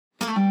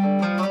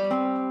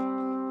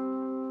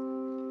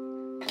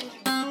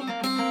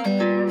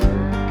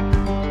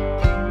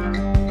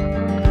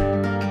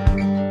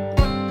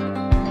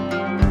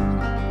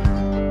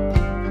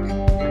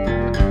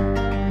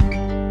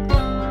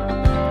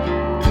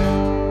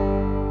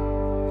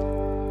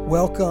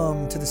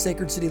Welcome to the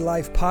Sacred City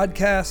Life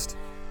podcast,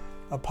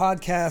 a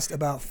podcast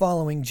about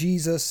following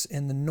Jesus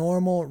in the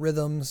normal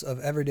rhythms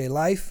of everyday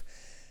life.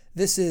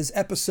 This is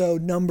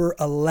episode number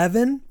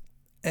 11,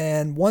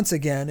 and once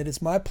again, it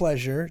is my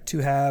pleasure to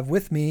have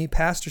with me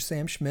Pastor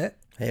Sam Schmidt.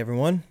 Hey,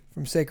 everyone.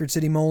 From Sacred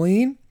City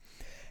Moline.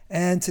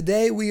 And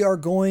today we are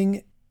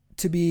going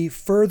to be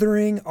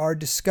furthering our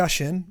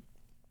discussion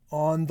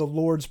on the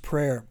Lord's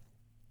Prayer.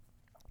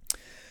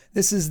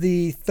 This is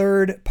the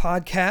third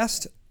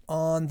podcast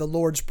on the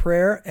Lord's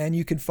Prayer, and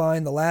you can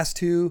find the last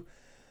two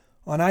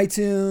on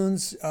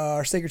iTunes,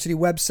 our Sacred City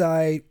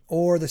website,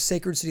 or the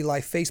Sacred City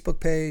Life Facebook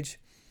page.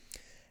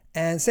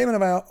 And Sam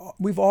and I,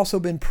 we've also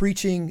been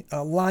preaching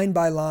line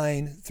by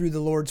line through the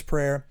Lord's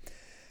Prayer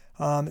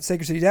at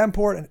Sacred City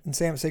Davenport and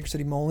Sam at Sacred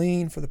City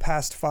Moline for the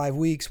past 5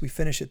 weeks. We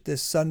finish it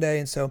this Sunday,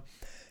 and so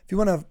if you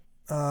want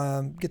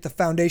to get the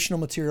foundational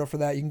material for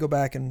that, you can go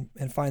back and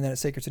find that at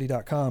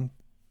sacredcity.com.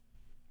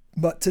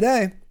 But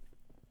today,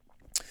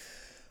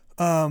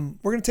 we're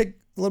going to take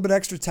a little bit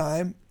extra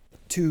time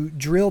to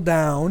drill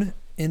down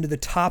into the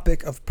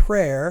topic of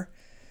prayer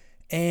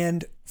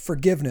and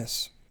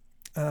forgiveness.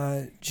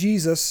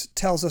 Jesus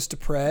tells us to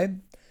pray,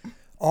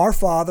 "Our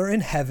Father in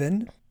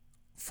heaven,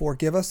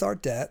 forgive us our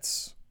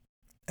debts,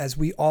 as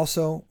we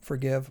also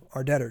forgive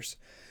our debtors."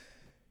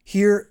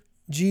 Here,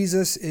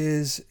 Jesus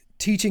is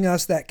teaching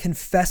us that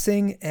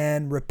confessing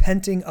and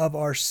repenting of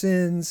our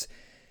sins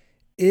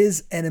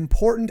is an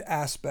important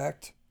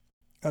aspect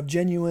of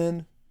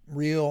genuine,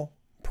 real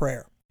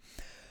prayer.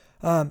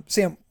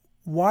 Sam,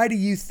 why do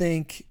you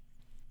think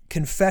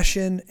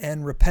confession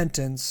and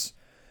repentance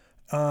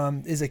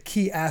is a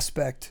key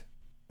aspect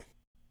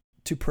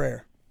to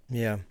prayer?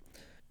 Yeah.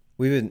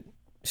 We would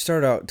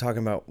start out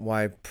talking about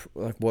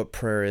what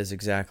prayer is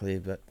exactly,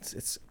 but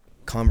it's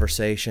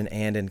conversation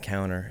and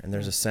encounter. And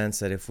there's a sense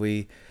that if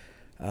you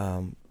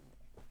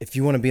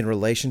want to be in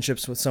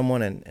relationships with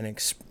someone and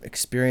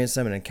experience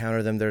them and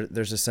encounter them,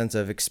 there's a sense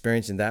of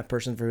experiencing that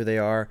person for who they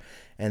are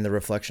and the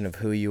reflection of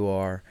who you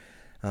are.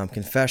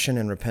 Confession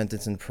and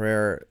repentance and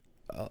prayer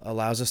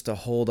allows us to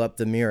hold up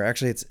the mirror.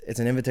 Actually, it's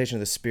an invitation of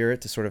the Spirit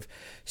to sort of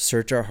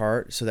search our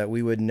heart so that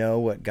we would know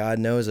what God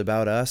knows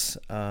about us,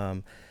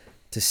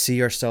 to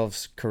see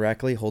ourselves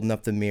correctly, holding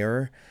up the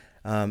mirror,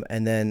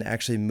 and then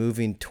actually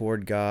moving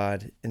toward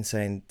God and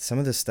saying, some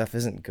of this stuff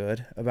isn't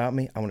good about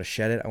me. I want to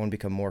shed it. I want to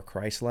become more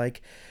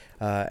Christ-like.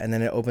 And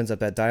then it opens up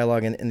that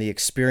dialogue, and the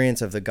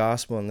experience of the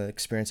gospel and the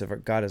experience of our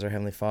God as our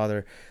Heavenly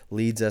Father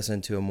leads us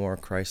into a more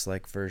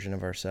Christ-like version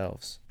of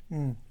ourselves.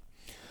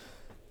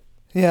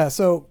 Yeah,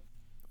 so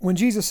when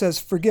Jesus says,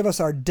 forgive us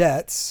our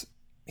debts,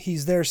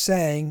 he's there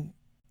saying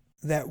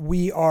that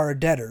we are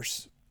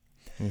debtors.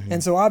 Mm-hmm.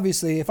 And so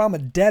obviously, if I'm a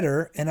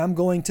debtor and I'm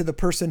going to the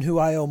person who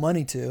I owe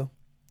money to,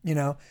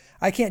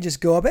 I can't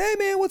just go up, "Hey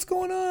man, what's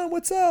going on?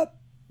 What's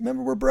up?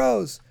 Remember, we're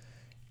bros."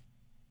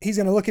 He's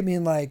going to look at me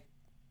and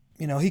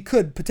he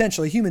could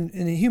potentially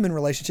in a human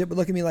relationship, but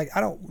look at me like, "I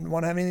don't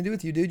want to have anything to do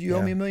with you, dude. You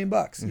owe me $1 million.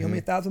 Mm-hmm. You owe me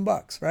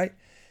 $1,000, right?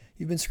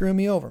 You've been screwing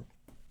me over."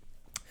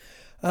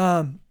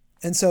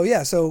 And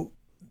so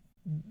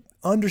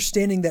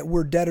understanding that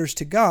we're debtors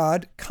to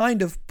God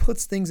kind of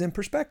puts things in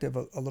perspective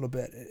a little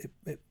bit.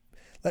 It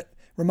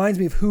reminds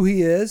me of who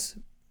he is,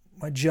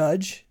 my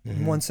judge,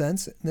 in one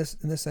sense,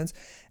 in this sense,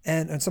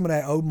 and somebody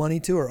I owe money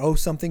to or owe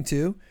something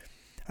to,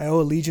 I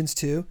owe allegiance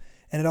to,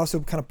 and it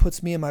also kind of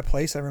puts me in my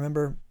place. I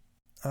remember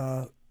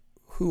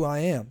who I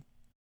am.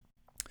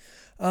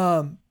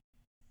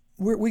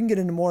 We can get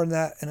into more on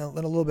that in a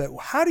little bit.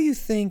 How do you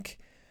think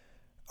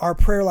our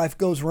prayer life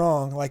goes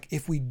wrong, like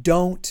if we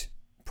don't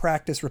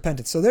practice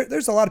repentance? So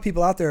there's a lot of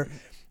people out there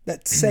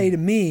that say to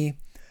me,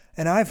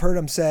 and I've heard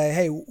them say,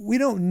 "Hey, you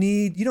don't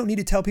need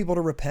to tell people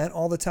to repent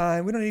all the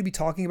time. We don't need to be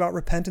talking about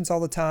repentance all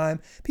the time.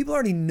 People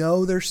already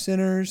know they're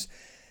sinners.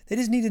 They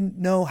just need to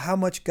know how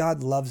much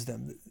God loves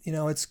them."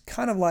 It's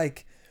kind of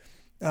like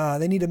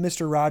they need a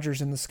Mr.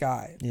 Rogers in the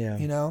sky.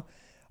 Yeah.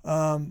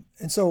 And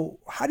so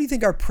how do you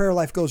think our prayer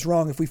life goes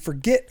wrong if we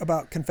forget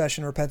about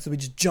confession and repentance and we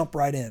just jump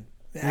right in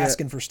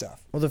asking for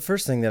stuff? Well, the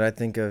first thing that I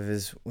think of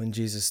is when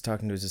Jesus is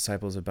talking to his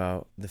disciples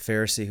about the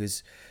Pharisee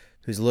who's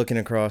looking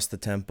across the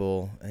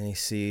temple and he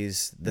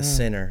sees the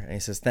sinner and he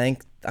says,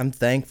 "I'm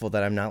thankful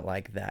that I'm not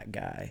like that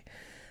guy."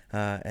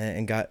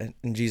 And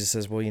Jesus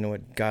says, "Well, you know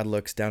what? God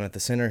looks down at the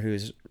sinner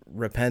who's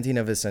repenting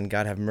of his sin.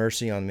 God, have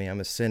mercy on me. I'm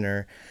a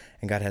sinner."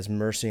 And God has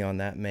mercy on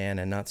that man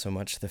and not so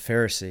much the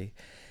Pharisee.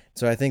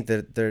 So I think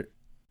that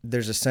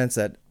there's a sense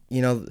that,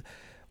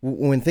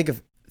 when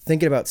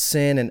thinking about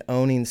sin and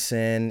owning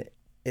sin,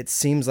 it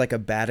seems like a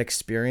bad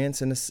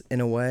experience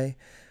in a way,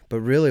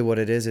 but really what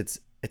it is,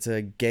 it's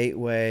a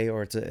gateway,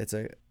 or it's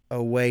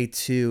a way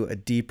to a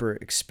deeper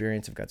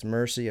experience of God's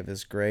mercy, of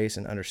his grace,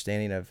 and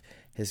understanding of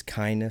his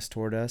kindness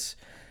toward us.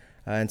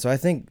 And so I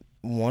think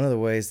one of the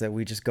ways that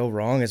we just go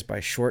wrong is by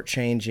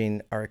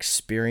shortchanging our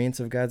experience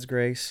of God's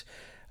grace.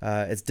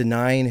 It's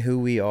denying who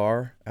we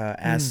are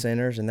as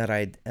sinners and that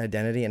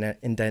identity, and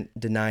in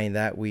denying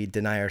that, we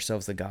deny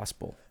ourselves the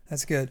gospel.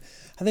 That's good.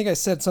 I think I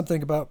said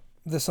something about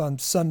this on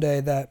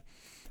Sunday, that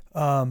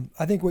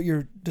I think what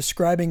you're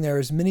describing there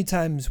is many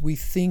times we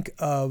think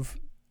of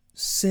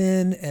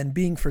sin and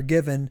being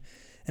forgiven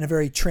in a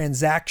very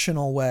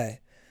transactional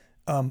way.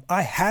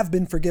 I have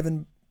been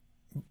forgiven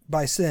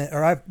by sin,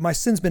 or my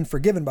sin's been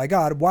forgiven by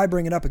God. Why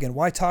bring it up again?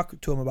 Why talk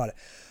to him about it?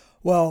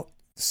 Well,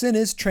 sin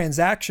is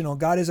transactional.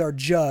 God is our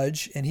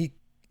judge, and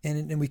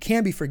we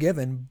can be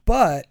forgiven,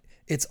 but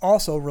it's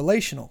also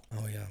relational.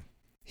 Oh yeah.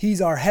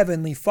 He's our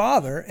heavenly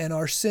Father, and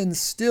our sins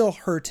still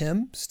hurt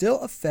him, still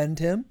offend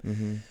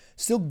him,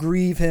 still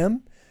grieve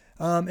him.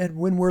 And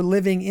when we're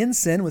living in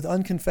sin with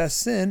unconfessed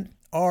sin,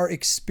 our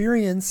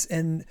experience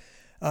and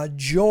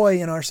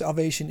joy in our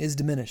salvation is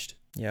diminished.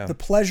 Yeah. The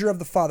pleasure of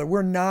the Father.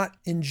 We're not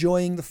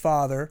enjoying the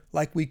Father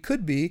like we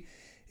could be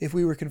if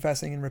we were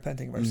confessing and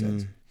repenting of our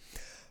sins.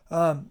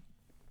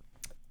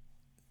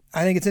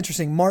 I think it's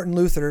interesting. Martin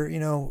Luther,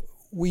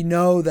 we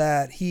know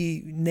that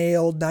he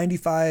nailed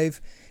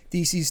 95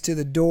 Theses to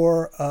the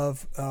door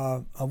of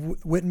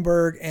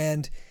Wittenberg,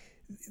 and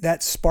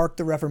that sparked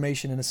the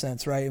Reformation in a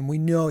sense, right? And we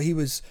know he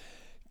was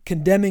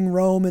condemning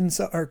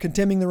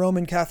the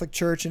Roman Catholic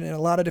Church in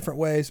a lot of different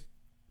ways.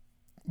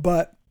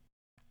 But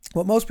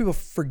what most people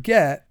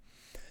forget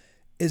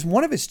is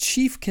one of his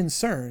chief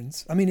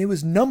concerns. I mean, it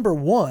was number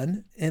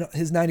one in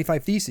his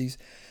 95 Theses.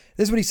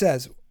 This is what he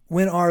says.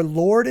 When our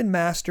Lord and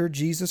Master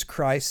Jesus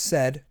Christ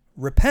said,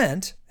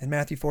 repent, in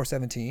Matthew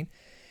 4:17,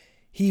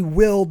 he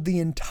willed the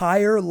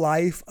entire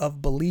life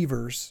of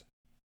believers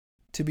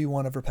to be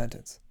one of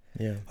repentance.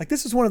 Yeah. Like,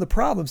 this is one of the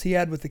problems he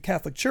had with the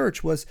Catholic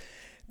Church was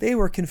they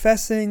were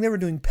confessing, they were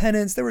doing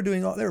penance, they were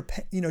doing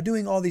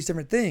all these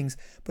different things,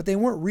 but they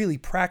weren't really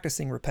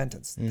practicing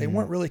repentance. They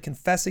weren't really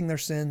confessing their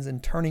sins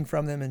and turning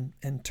from them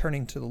and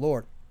turning to the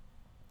Lord.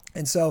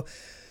 And so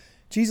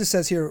Jesus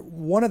says here,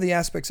 one of the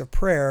aspects of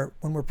prayer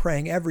when we're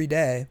praying every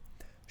day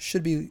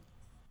should be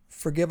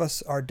forgive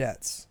us our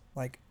debts.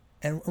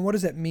 And what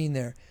does that mean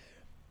there?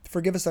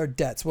 Forgive us our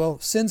debts. Well,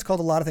 sin's called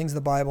a lot of things in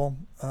the Bible.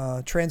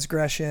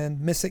 Transgression,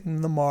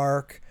 missing the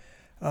mark,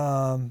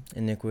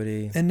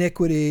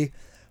 iniquity.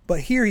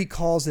 But here he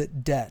calls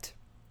it debt.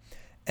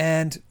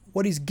 And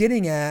what he's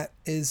getting at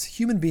is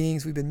human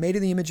beings, we've been made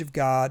in the image of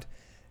God.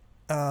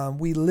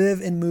 We live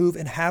and move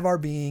and have our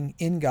being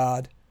in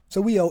God. So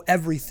we owe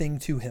everything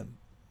to him,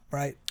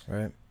 right?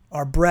 Right.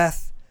 Our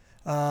breath,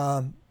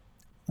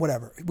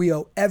 whatever. We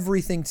owe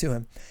everything to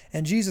him.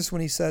 And Jesus,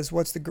 when he says,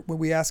 when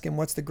we ask him,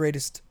 what's the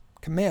greatest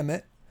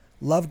commandment?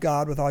 Love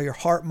God with all your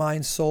heart,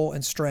 mind, soul,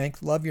 and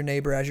strength. Love your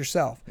neighbor as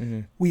yourself.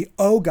 We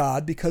owe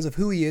God because of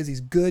who he is. He's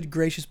good,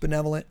 gracious,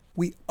 benevolent.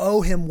 We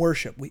owe him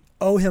worship. We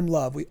owe him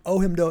love. We owe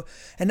him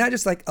and not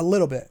just like a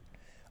little bit,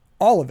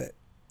 all of it,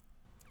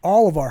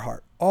 all of our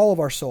heart, all of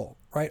our soul,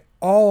 right?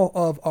 All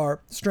of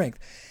our strength.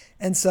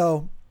 And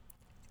so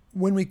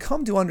when we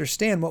come to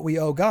understand what we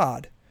owe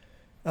God,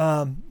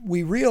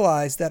 we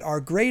realize that our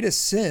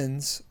greatest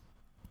sins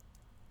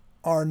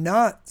are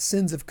not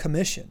sins of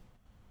commission.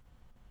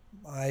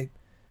 I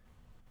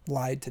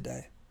lied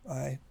today.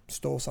 I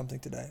stole something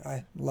today.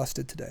 I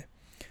lusted today.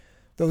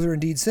 Those are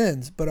indeed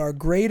sins, but our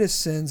greatest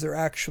sins are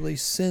actually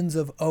sins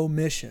of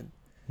omission.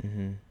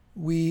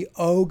 We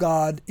owe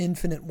God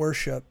infinite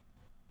worship,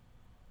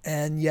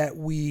 and yet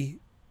we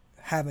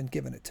haven't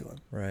given it to him.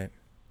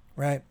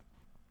 Right?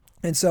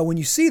 And so when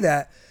you see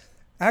that,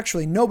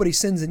 actually nobody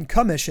sins in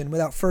commission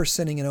without first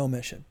sinning in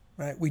omission,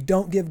 right? We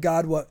don't give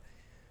God what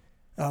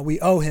we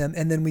owe him,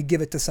 and then we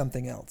give it to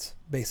something else,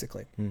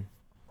 basically.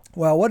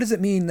 Well, what does it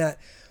mean that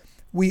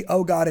we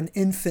owe God an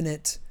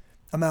infinite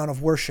amount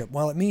of worship?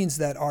 Well, it means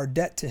that our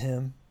debt to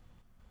him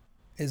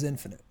is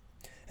infinite.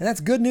 And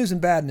that's good news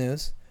and bad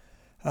news.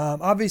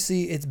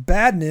 Obviously, it's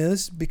bad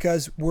news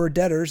because we're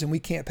debtors and we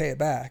can't pay it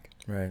back.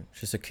 Right.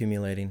 It's just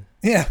accumulating.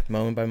 Yeah.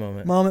 Moment by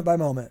moment. Moment by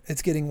moment.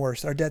 It's getting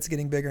worse. Our debt's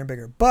getting bigger and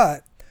bigger.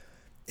 But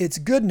it's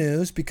good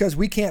news because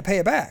we can't pay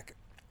it back.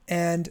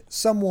 And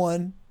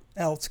someone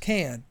else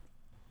can.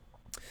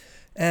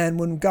 And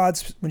when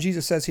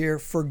Jesus says here,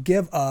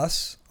 forgive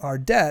us our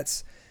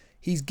debts,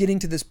 he's getting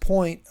to this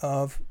point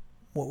of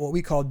what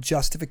we call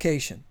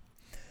justification.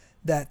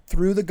 That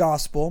through the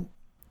gospel,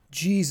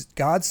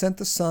 God sent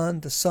the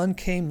Son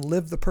came,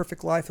 lived the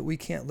perfect life that we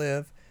can't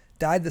live,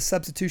 died the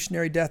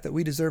substitutionary death that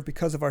we deserve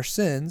because of our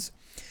sins.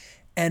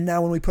 And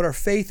now when we put our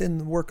faith in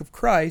the work of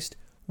Christ,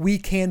 we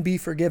can be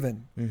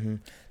forgiven.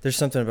 There's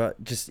something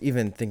about just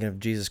even thinking of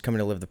Jesus coming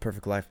to live the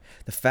perfect life.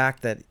 The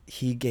fact that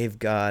he gave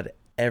God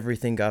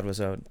everything God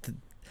was owed.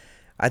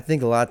 I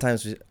think a lot of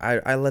times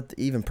I let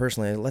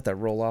that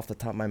roll off the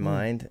top of my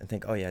mind and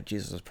think, oh yeah,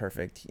 Jesus was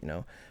perfect,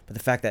 But the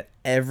fact that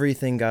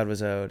everything God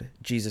was owed,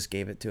 Jesus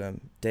gave it to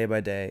him day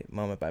by day,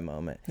 moment by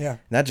moment. Yeah. And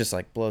that just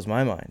blows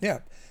my mind. Yeah.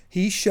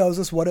 He shows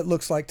us what it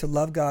looks like to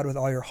love God with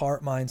all your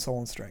heart, mind, soul,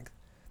 and strength.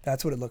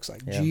 That's what it looks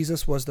like. Yeah.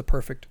 Jesus was the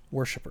perfect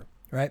worshiper,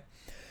 right?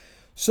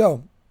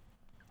 So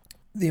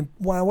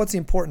what's the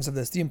importance of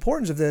this? The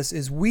importance of this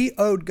is we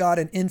owed God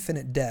an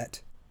infinite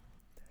debt.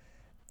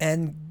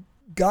 And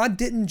God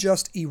didn't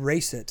just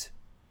erase it,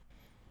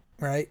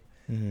 right?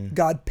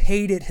 God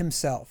paid it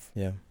himself.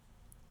 Yeah.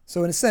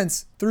 So in a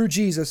sense, through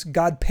Jesus,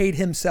 God paid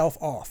himself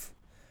off,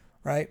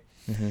 right?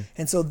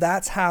 And so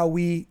that's how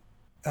we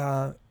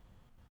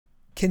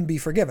can be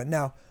forgiven.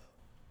 Now,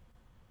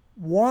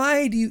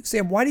 why do you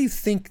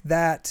think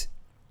that?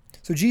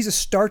 So Jesus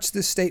starts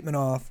this statement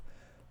off,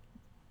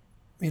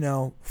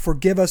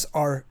 forgive us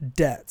our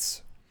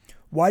debts.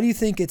 Why do you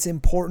think it's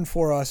important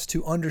for us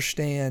to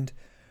understand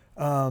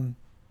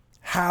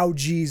how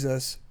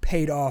Jesus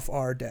paid off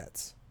our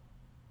debts?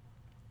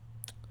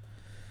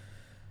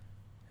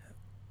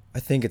 I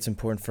think it's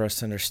important for us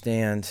to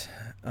understand,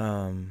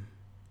 one,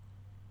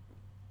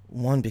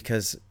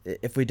 because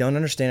if we don't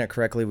understand it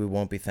correctly, we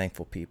won't be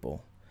thankful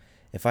people.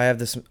 If I have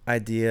this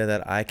idea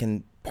that I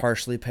can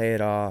partially pay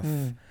it off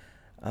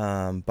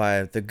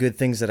by the good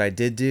things that I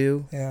did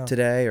do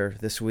today or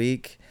this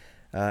week,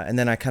 and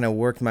then I kind of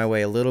worked my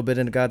way a little bit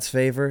into God's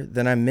favor,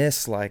 then I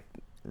miss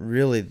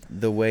really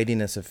the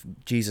weightiness of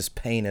Jesus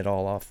paying it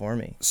all off for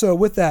me. So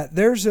with that,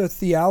 there's a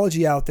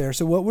theology out there.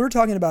 So what we're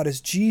talking about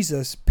is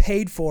Jesus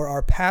paid for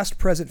our past,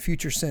 present,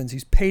 future sins.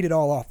 He's paid it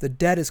all off. The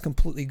debt is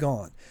completely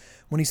gone.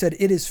 When he said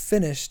it is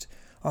finished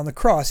on the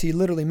cross, he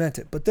literally meant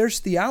it. But there's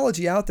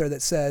theology out there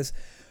that says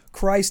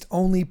Christ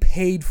only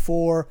paid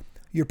for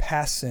your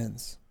past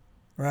sins,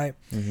 right?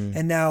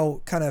 And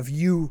now kind of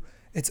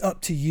it's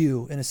up to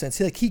you in a sense.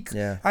 I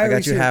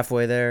got you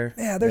halfway there.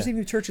 Yeah, there's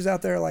even churches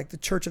out there like the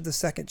Church of the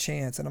Second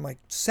Chance. And I'm like,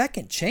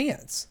 second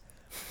chance?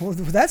 Well,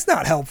 that's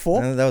not helpful.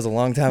 That was a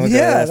long time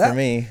ago for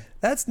me.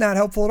 That's not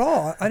helpful at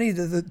all. I need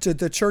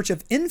the Church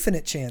of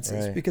Infinite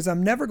Chances because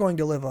I'm never going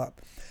to live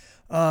up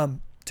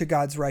to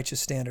God's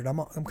righteous standard.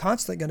 I'm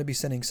constantly going to be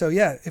sinning. So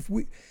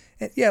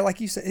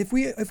like you said, if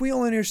we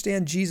only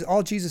understand Jesus,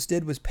 all Jesus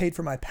did was paid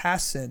for my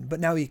past sin,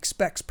 but now he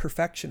expects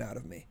perfection out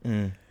of me.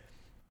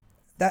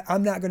 That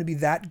I'm not going to be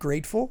that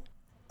grateful.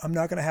 I'm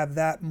not going to have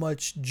that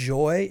much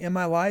joy in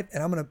my life,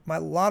 and a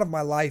lot of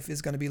my life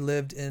is going to be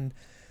lived in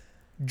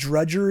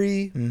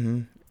drudgery,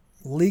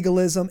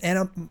 legalism,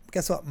 and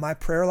guess what? My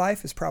prayer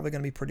life is probably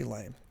going to be pretty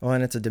lame. Well,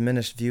 and it's a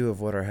diminished view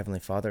of what our Heavenly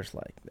Father's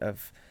like.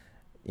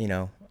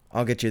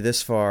 I'll get you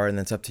this far, and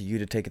then it's up to you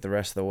to take it the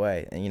rest of the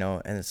way. And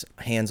and it's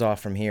hands off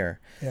from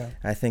here. Yeah,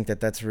 I think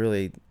that's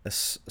really a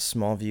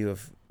small view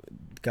of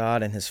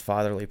God and His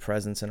fatherly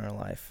presence in our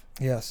life.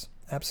 Yes,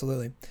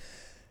 absolutely.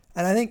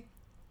 And I think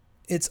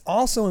it's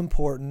also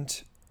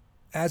important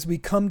as we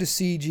come to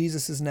see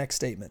Jesus' next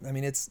statement. I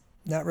mean, it's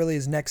not really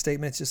his next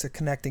statement, it's just a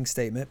connecting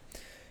statement.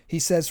 He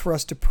says for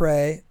us to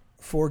pray,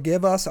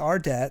 forgive us our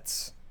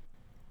debts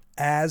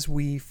as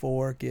we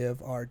forgive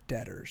our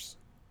debtors.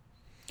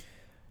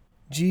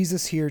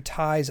 Jesus here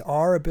ties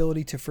our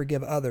ability to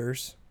forgive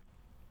others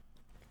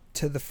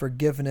to the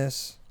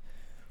forgiveness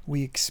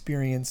we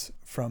experience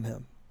from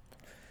him.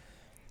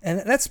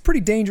 And that's a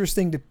pretty dangerous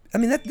thing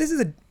this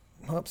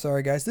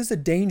is a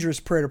dangerous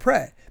prayer to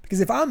pray. Because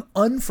if I'm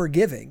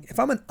unforgiving, if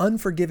I'm an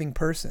unforgiving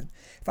person,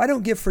 if I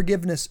don't give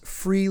forgiveness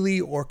freely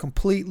or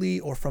completely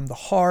or from the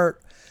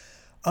heart,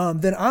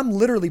 then I'm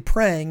literally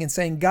praying and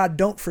saying, God,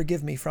 don't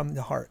forgive me from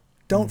the heart.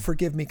 Don't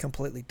forgive me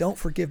completely. Don't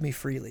forgive me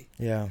freely.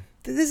 Yeah.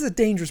 This is a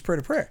dangerous prayer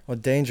to pray. Well,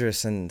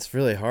 dangerous, and it's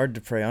really hard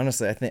to pray.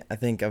 Honestly, I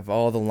think of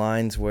all the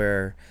lines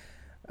where,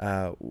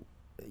 the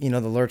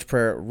Lord's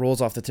Prayer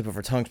rolls off the tip of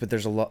our tongues, but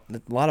there's a lot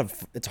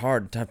of, it's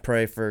hard to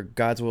pray for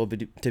God's will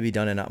to be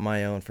done and not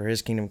my own, for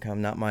His kingdom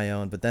come, not my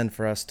own. But then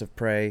for us to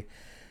pray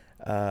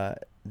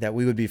that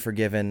we would be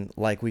forgiven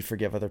like we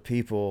forgive other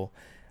people,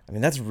 I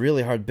mean, that's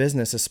really hard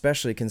business,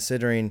 especially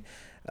considering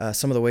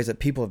some of the ways that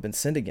people have been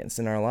sinned against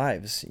in our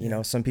lives.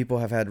 Some people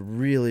have had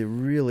really,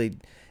 really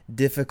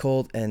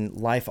difficult and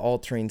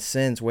life-altering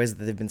sins, ways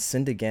that they've been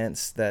sinned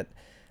against that,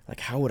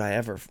 like, how would I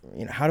ever,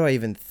 how do I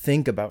even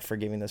think about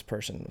forgiving this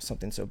person with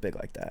something so big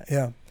like that?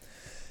 Yeah.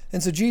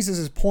 And so Jesus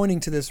is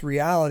pointing to this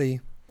reality.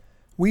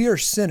 We are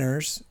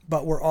sinners,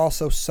 but we're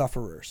also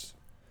sufferers.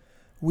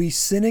 We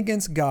sin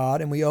against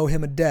God and we owe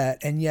him a debt,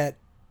 and yet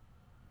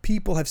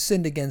people have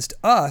sinned against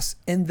us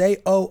and they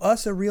owe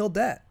us a real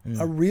debt,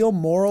 a real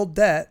moral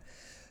debt.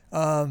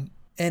 And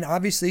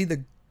obviously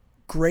the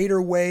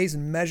greater ways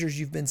and measures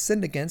you've been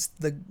sinned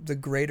against, the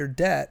greater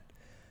debt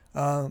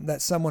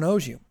that someone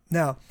owes you.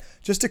 Now,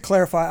 just to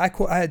clarify,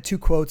 I had two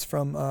quotes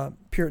from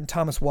Puritan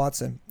Thomas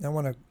Watson. I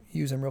want to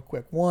use them real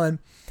quick. One,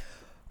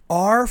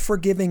 our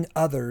forgiving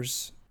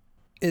others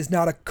is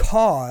not a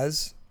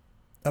cause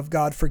of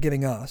God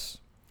forgiving us,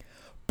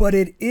 but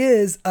it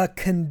is a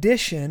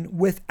condition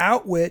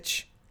without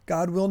which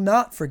God will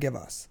not forgive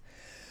us.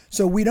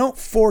 So we don't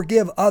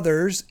forgive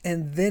others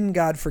and then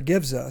God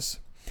forgives us,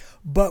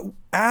 but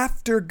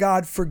after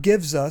God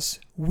forgives us,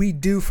 we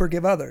do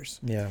forgive others.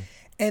 Yeah.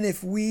 And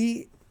if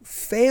we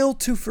fail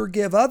to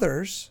forgive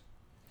others,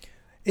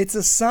 it's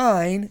a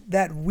sign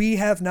that we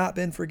have not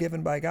been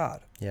forgiven by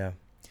God. Yeah.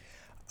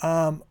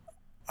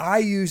 I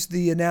use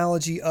the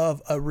analogy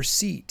of a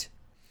receipt,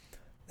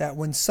 that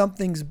when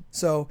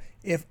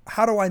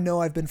how do I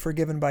know I've been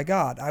forgiven by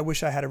God? I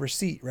wish I had a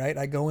receipt, right?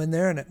 I go in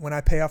there and when I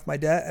pay off my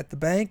debt at the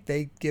bank,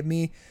 they give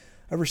me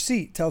a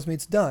receipt, tells me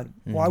it's done.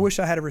 Mm-hmm. Well, I wish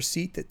I had a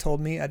receipt that told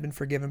me I'd been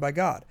forgiven by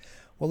God.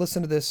 Well,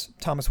 listen to this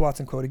Thomas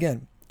Watson quote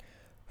again.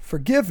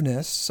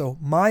 Forgiveness, so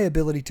my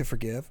ability to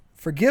forgive,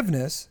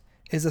 forgiveness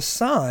is a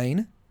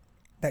sign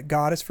that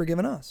God has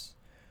forgiven us.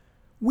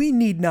 We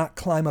need not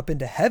climb up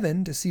into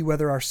heaven to see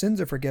whether our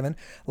sins are forgiven.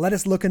 Let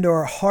us look into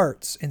our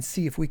hearts and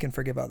see if we can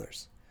forgive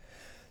others.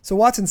 So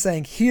Watson's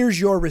saying,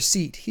 here's your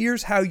receipt.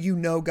 Here's how you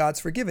know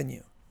God's forgiven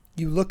you.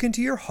 You look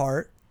into your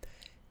heart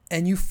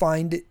and you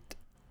find it.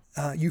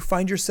 You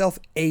find yourself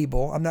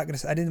able.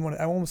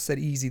 I almost said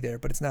easy there,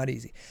 but it's not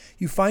easy.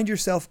 You find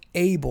yourself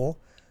able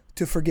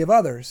to forgive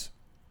others.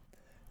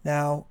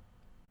 Now,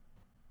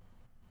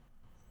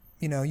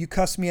 you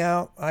cuss me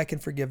out, I can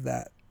forgive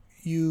that.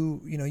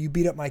 You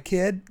beat up my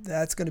kid,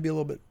 that's going to be a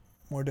little bit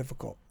more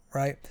difficult,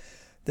 right?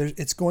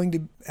 It's going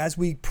to, as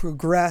we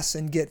progress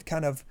and get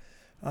kind of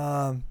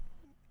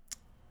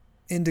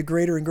into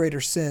greater and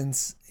greater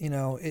sins,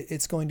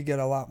 it's going to get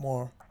a lot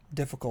more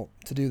difficult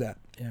to do that.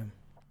 Yeah.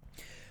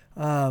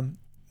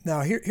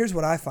 Now here's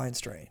what I find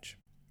strange.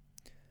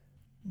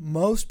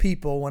 Most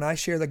people, when I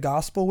share the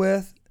gospel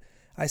with,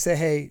 I say,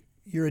 hey,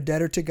 you're a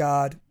debtor to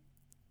God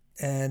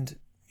and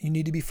you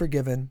need to be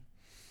forgiven,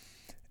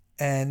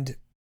 and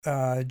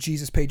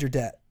Jesus paid your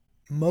debt.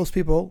 Most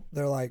people,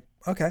 they're like,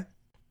 okay,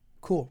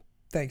 cool.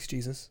 Thanks,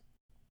 Jesus.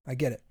 I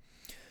get it.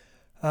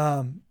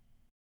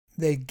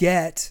 They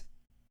get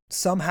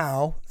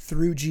somehow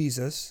through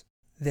Jesus,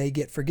 they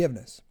get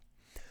forgiveness.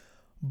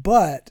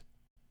 But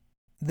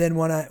then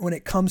when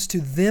it comes to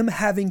them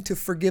having to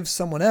forgive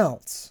someone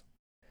else,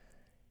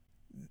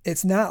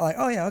 it's not like,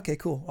 oh yeah, okay,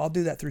 cool. I'll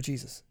do that through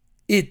Jesus.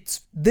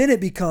 Then it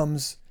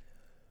becomes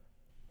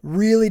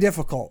really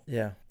difficult.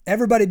 Yeah.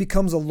 Everybody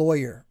becomes a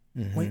lawyer.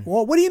 Mm-hmm.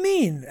 Well, what do you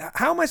mean?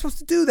 How am I supposed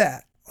to do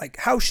that? Like,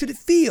 how should it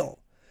feel?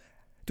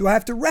 Do I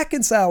have to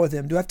reconcile with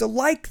them? Do I have to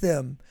like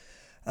them?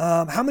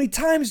 How many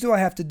times do I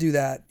have to do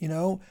that?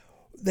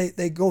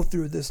 They go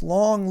through this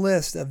long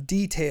list of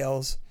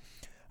details,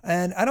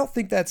 and I don't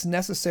think that's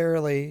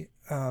necessarily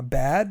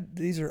bad.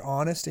 These are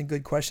honest and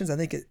good questions. I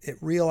think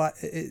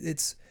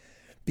it's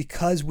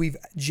because we've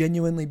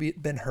genuinely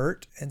been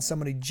hurt, and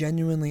somebody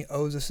genuinely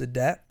owes us a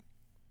debt,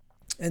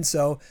 and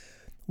so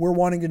we're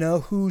wanting to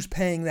know who's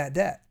paying that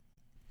debt.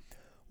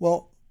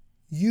 Well,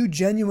 you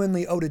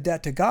genuinely owed a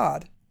debt to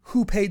God.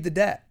 Who paid the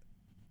debt?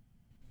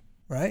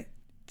 Right?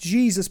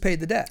 Jesus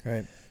paid the debt.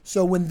 Right.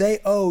 So when they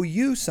owe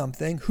you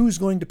something, who's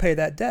going to pay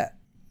that debt?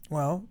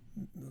 Well,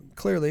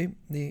 clearly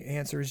the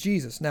answer is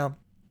Jesus. Now,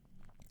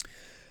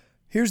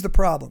 here's the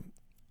problem.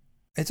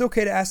 It's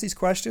okay to ask these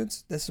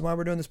questions. This is why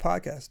we're doing this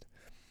podcast.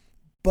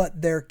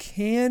 But there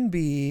can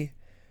be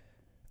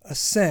a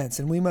sense,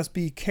 and we must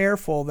be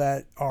careful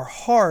that our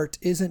heart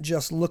isn't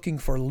just looking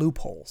for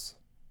loopholes.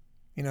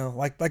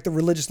 Like the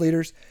religious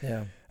leaders.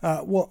 Yeah.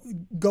 Well,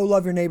 go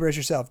love your neighbor as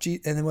yourself.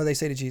 And then what do they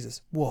say to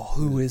Jesus? Well,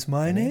 who is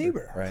my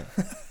neighbor? Right.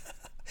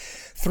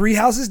 3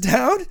 houses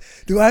down?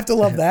 Do I have to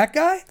love that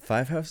guy?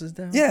 5 houses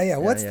down? Yeah.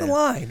 What's the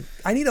line?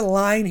 I need a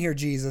line here,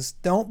 Jesus.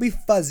 Don't be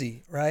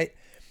fuzzy, right?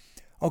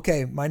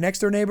 Okay, my next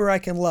door neighbor I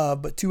can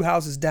love, but 2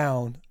 houses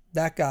down,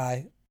 that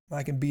guy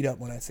I can beat up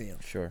when I see him.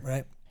 Sure.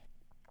 Right?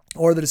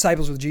 Or the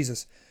disciples with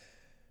Jesus.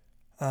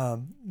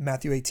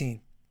 Matthew 18.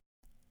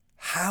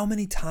 How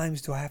many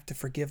times do I have to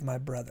forgive my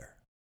brother?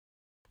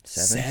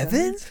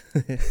 7?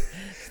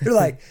 They're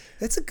like,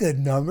 that's a good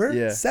number.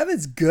 Yeah.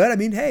 7's good. I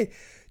mean, hey,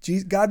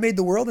 God made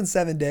the world in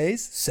 7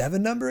 days.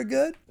 7 number a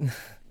good?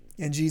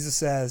 And Jesus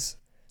says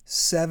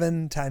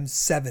 7 times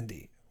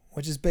 70,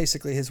 which is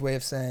basically his way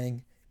of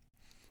saying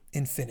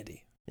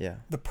infinity. Yeah.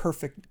 The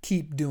perfect,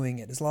 keep doing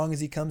it. As long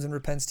as he comes and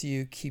repents to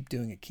you, keep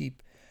doing it.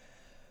 Keep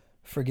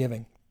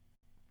forgiving.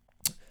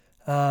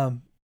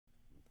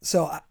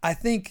 So I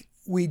think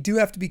we do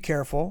have to be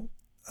careful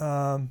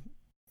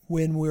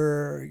when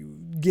we're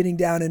getting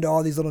down into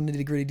all these little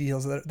nitty-gritty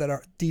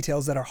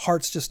details that our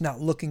heart's just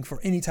not looking for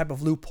any type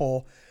of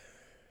loophole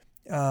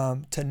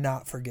to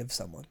not forgive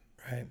someone.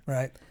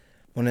 Right.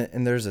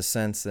 And there's a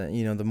sense that,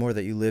 the more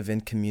that you live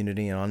in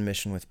community and on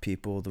mission with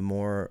people, the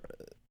more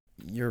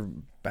you're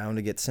bound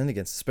to get sinned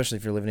against, especially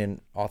if you're living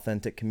in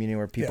authentic community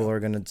where people are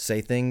going to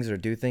say things or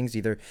do things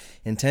either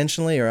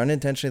intentionally or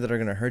unintentionally that are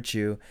going to hurt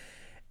you.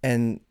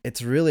 And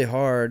it's really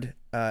hard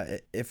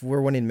if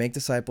we're wanting to make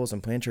disciples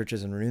and plant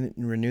churches and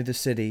renew the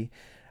city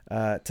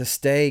to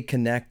stay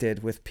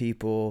connected with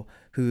people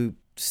who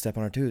step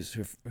on our toes,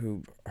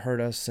 who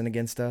hurt us, sin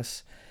against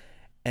us.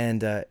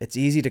 And it's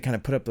easy to kind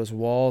of put up those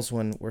walls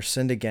when we're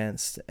sinned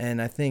against.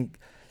 And I think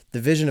the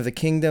vision of the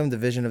kingdom, the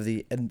vision of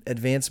the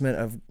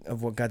advancement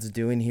of what God's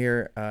doing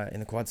here in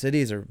the Quad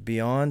Cities or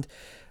beyond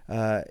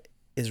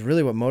is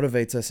really what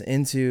motivates us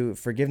into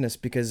forgiveness,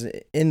 because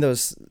in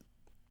those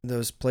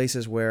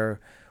places where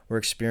we're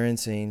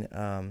experiencing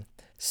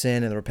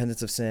sin and the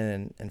repentance of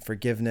sin and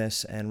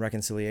forgiveness and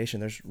reconciliation,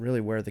 there's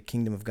really where the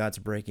kingdom of God's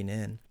breaking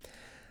in.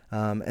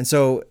 And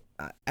so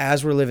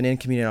as we're living in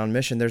community and on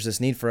mission, there's this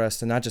need for us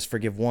to not just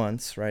forgive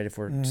once, right, if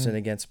we're sin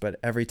against, but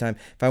every time.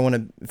 If I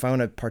want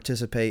to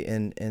participate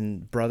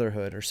in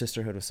brotherhood or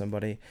sisterhood with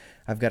somebody,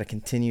 I've got to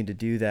continue to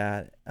do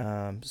that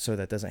so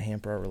that doesn't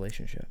hamper our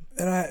relationship.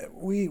 And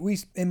we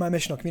in my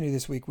missional community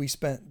this week, we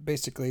spent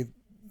basically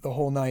the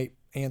whole night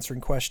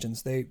answering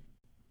questions.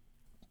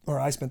 or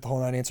I spent the whole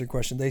night answering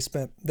questions.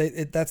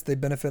 That's the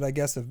benefit, I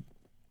guess, of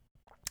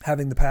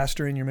having the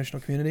pastor in your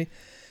missional community.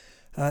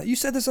 You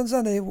said this on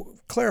Sunday,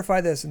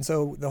 clarify this. And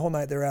so the whole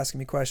night they were asking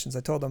me questions.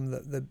 I told them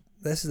that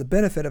this is the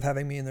benefit of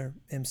having me in their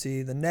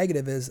MC. The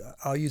negative is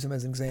I'll use them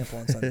as an example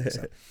on Sunday.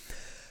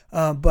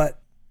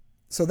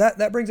 So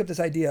that brings up this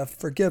idea of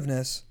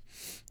forgiveness.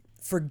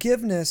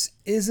 Forgiveness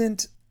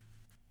isn't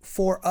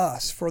for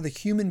us, for the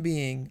human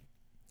being.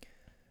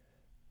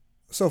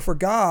 So for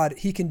God,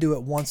 he can do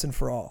it once and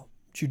for all,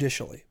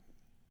 judicially.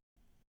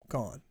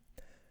 Gone.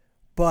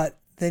 But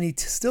then he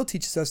still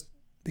teaches us,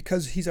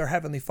 because he's our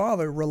Heavenly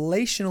Father,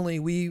 relationally,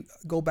 we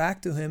go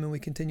back to him and we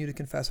continue to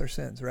confess our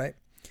sins, right?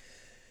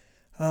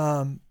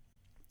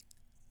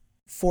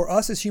 For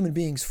us as human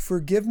beings,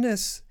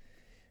 forgiveness,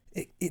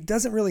 it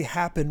doesn't really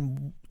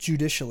happen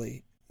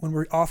judicially when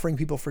we're offering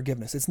people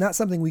forgiveness. It's not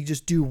something we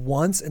just do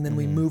once and then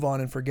we move on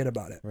and forget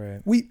about it.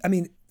 Right.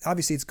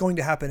 Obviously it's going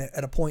to happen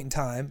at a point in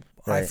time.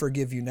 Right. I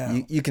forgive you now.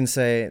 You can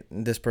say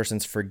this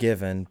person's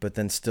forgiven, but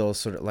then still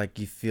sort of like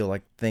you feel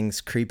like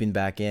things creeping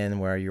back in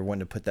where you're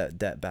wanting to put that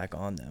debt back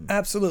on them.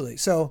 Absolutely.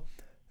 So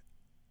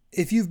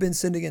if you've been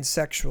sinned against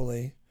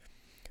sexually,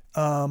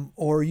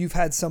 or you've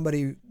had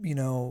somebody,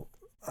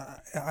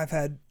 I've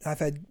had,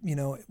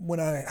 when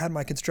I had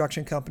my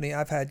construction company,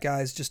 I've had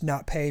guys just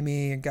not pay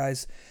me and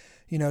guys,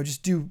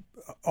 just do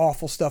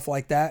awful stuff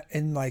like that.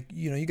 And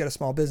you got a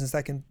small business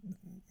that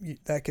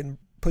can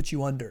put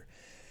you under.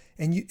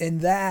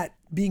 And that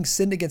being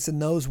sinned against in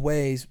those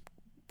ways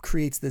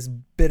creates this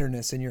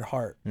bitterness in your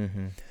heart.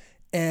 Mm-hmm.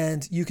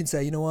 And you can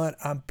say, you know what?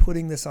 I'm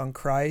putting this on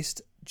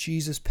Christ.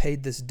 Jesus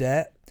paid this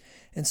debt.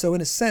 And so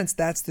in a sense,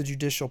 that's the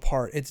judicial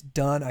part. It's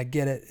done. I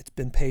get it. It's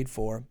been paid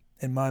for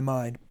in my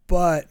mind.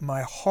 But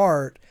my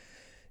heart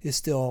is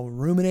still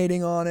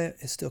ruminating on it.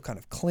 It's still kind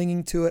of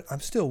clinging to it.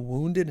 I'm still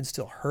wounded and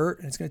still hurt.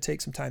 And it's going to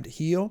take some time to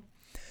heal.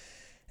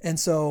 And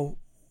so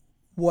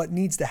what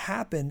needs to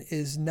happen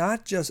is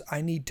not just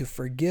I need to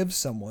forgive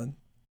someone,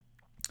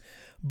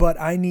 but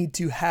I need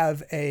to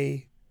have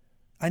a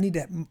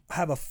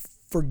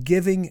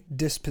forgiving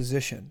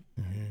disposition.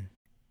 Mm-hmm.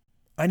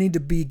 I need to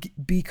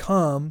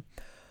become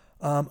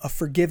a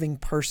forgiving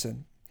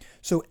person.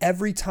 So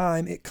every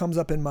time it comes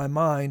up in my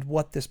mind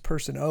what this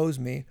person owes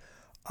me,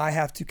 I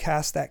have to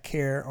cast that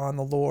care on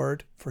the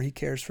Lord, for he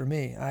cares for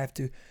me. I have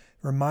to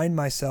remind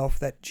myself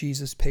that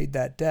Jesus paid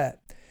that debt,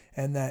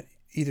 and that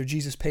either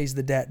Jesus pays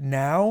the debt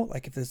now,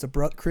 like if it's a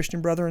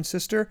Christian brother and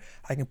sister,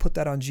 I can put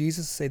that on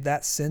Jesus, say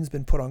that sin's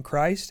been put on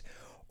Christ.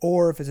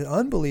 Or if it's an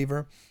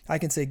unbeliever, I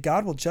can say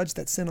God will judge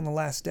that sin on the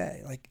last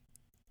day. Like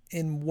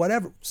in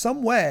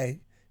some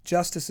way,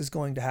 justice is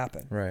going to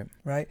happen.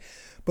 Right.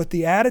 But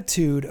the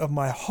attitude of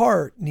my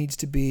heart needs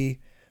to be,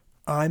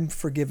 I'm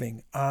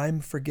forgiving,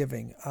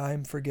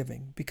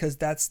 because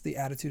that's the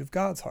attitude of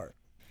God's heart.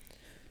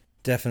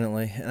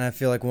 Definitely. And I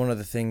feel like one of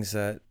the things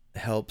that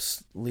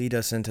helps lead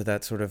us into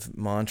that sort of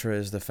mantra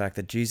is the fact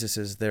that Jesus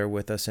is there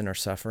with us in our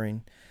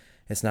suffering.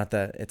 It's not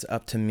that it's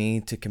up to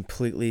me to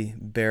completely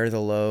bear the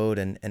load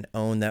and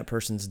own that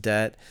person's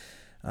debt,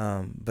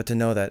 but to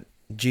know that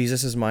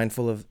Jesus is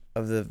mindful of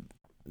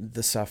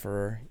the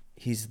sufferer.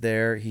 He's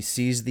there. He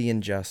sees the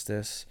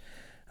injustice.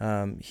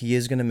 He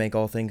is going to make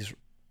all things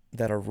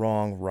that are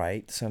wrong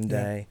right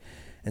someday. Yeah.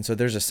 And so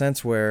there's a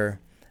sense where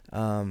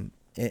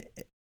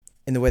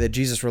in the way that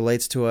Jesus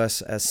relates to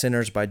us as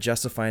sinners by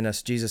justifying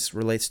us, Jesus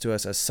relates to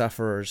us as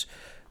sufferers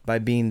by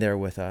being there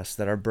with us,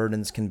 that our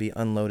burdens can be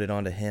unloaded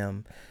onto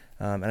him.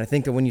 And I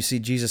think that when you see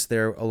Jesus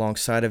there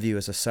alongside of you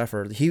as a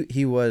sufferer,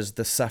 he was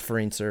the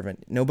suffering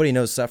servant. Nobody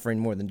knows suffering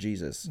more than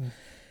Jesus. Mm.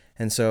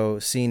 And so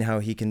seeing how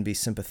he can be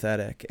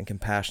sympathetic and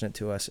compassionate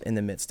to us in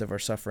the midst of our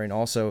suffering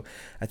also,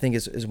 I think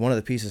is one of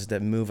the pieces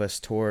that move us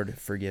toward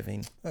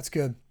forgiving. That's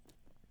good.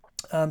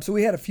 So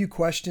we had a few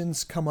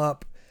questions come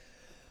up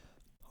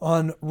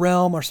on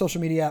Realm, our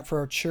social media app for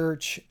our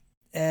church.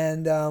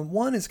 And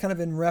one is kind of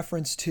in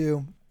reference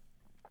to,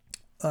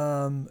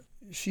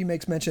 she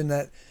makes mention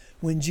that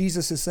when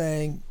Jesus is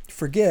saying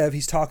forgive,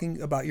 he's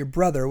talking about your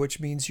brother, which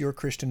means your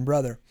Christian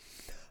brother,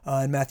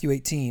 in Matthew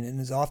 18. And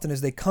as often as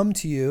they come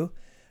to you,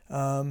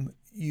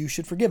 you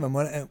should forgive them.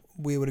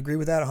 We would agree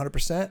with that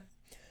 100%.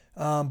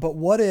 But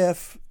what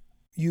if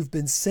you've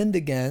been sinned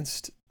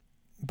against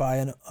by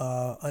an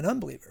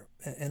unbeliever,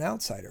 an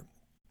outsider?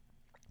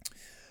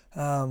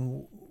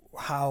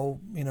 How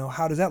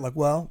does that look?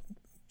 Well,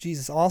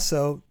 Jesus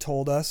also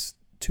told us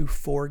to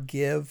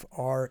forgive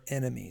our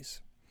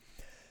enemies.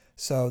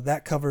 So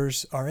that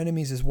covers our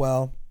enemies as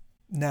well.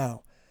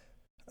 Now,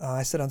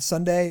 I said on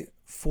Sunday,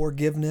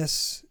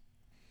 forgiveness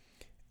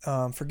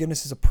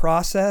is a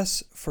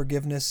process.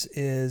 Forgiveness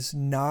is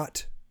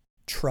not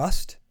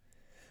trust.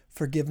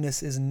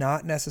 Forgiveness is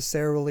not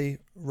necessarily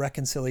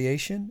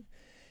reconciliation.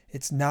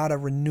 It's not a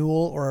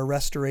renewal or a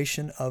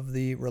restoration of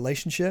the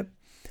relationship.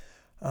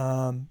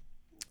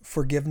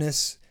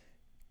 Forgiveness,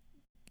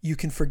 you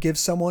can forgive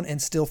someone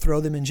and still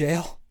throw them in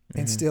jail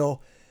and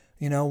still,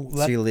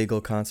 see legal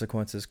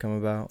consequences come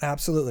about.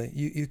 Absolutely.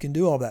 You can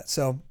do all that.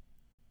 So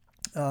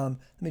let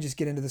me just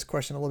get into this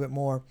question a little bit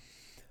more.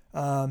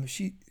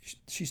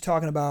 She's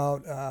talking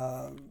about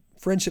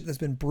friendship that's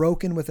been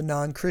broken with a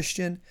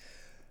non-Christian.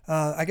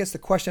 I guess the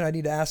question I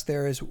need to ask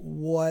there is,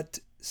 what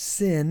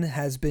sin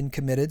has been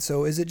committed?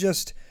 So is it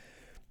just,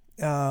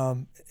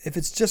 if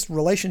it's just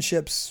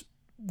relationships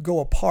go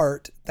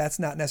apart, that's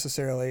not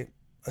necessarily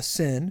a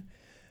sin.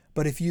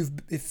 But if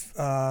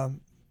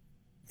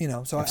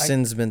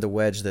sin's been the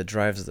wedge that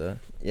drives the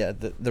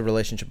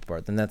relationship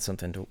apart, then that's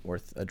something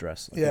worth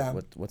address.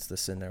 Like what's the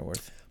sin there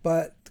worth?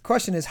 But the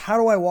question is, how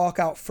do I walk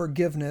out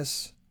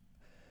forgiveness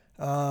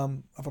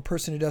of a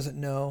person who doesn't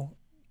know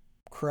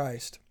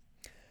Christ?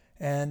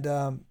 And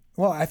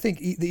I think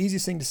the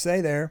easiest thing to say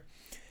there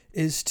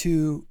is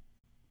to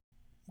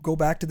go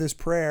back to this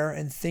prayer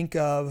and think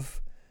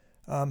of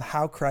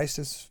how Christ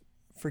has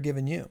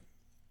forgiven you,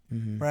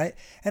 right?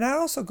 And I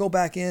also go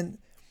back in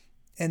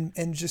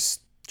and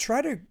just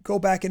try to go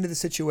back into the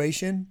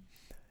situation.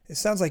 It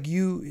sounds like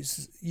you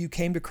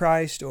came to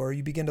Christ, or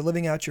you begin to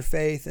living out your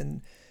faith,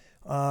 and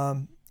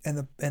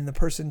the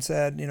person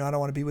said, I don't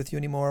want to be with you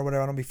anymore, or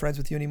whatever. I don't want to be friends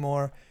with you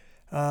anymore.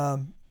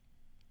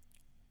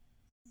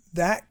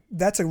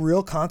 That's a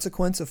real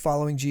consequence of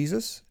following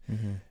Jesus.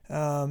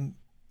 And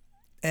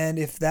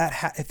if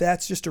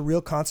that's just a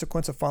real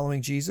consequence of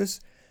following Jesus,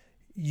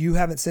 you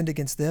haven't sinned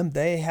against them.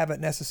 They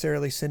haven't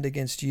necessarily sinned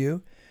against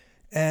you.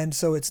 And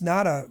so it's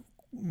not a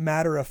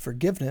matter of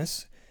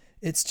forgiveness.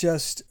 It's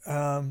just,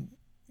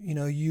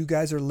 you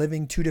guys are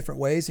living two different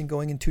ways and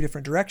going in two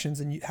different directions.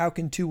 And how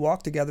can two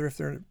walk together if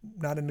they're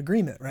not in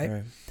agreement,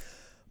 right?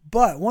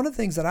 But one of the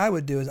things that I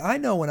would do is, I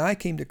know when I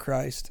came to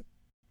Christ,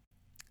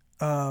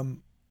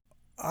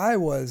 I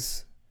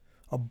was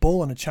a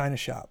bull in a china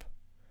shop.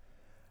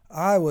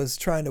 I was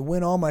trying to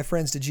win all my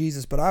friends to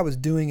Jesus, but I was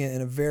doing it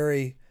in a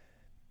very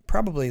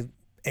probably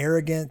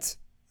arrogant,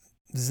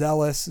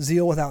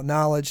 zeal without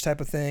knowledge type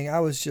of thing.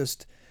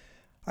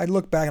 I'd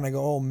look back and I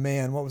go, oh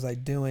man, what was I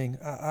doing?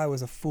 I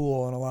was a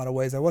fool in a lot of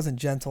ways. I wasn't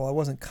gentle. I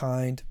wasn't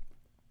kind.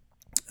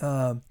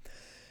 And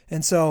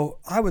so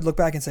I would look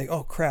back and say,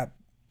 oh crap,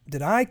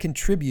 did I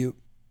contribute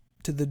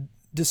to the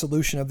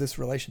dissolution of this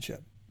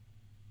relationship?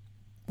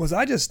 Was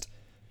I just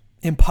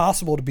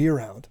impossible to be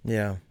around?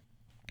 Yeah.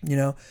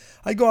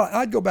 I'd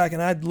go back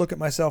and I'd look at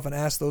myself and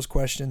ask those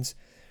questions.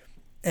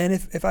 And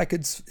if I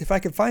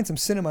could find some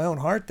sin in my own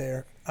heart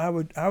there, I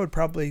would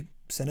probably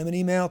send him an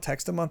email,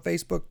 text him on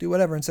Facebook, do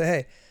whatever, and say,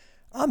 hey,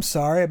 I'm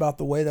sorry about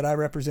the way that I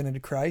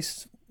represented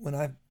Christ when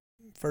I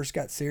first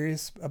got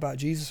serious about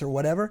Jesus or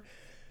whatever.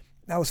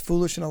 I was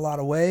foolish in a lot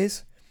of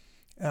ways.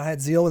 I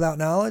had zeal without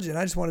knowledge, and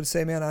I just wanted to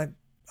say, man,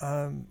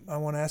 I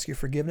want to ask your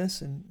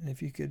forgiveness, and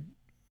if you could,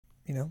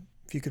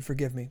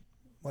 forgive me,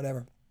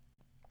 whatever.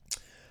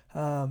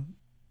 I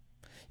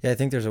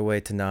think there's a way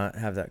to not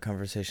have that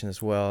conversation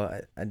as well.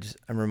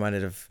 I'm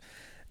reminded of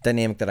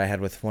dynamic that I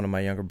had with one of my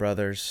younger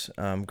brothers.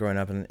 Growing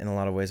up, in a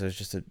lot of ways, I was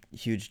just a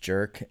huge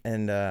jerk,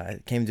 and I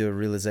came to a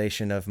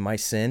realization of my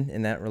sin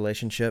in that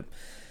relationship,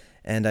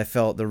 and I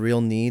felt the real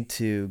need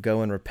to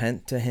go and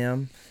repent to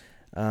him,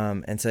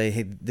 and say,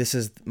 hey, this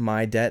is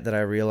my debt that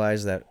I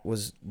realized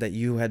that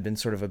you had been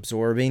sort of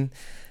absorbing.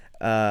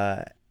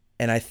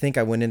 And I think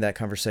I went into that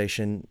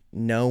conversation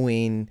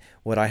knowing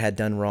what I had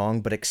done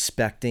wrong, but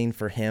expecting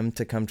for him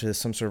to come to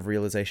some sort of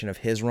realization of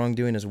his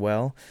wrongdoing as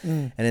well.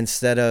 And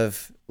instead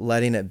of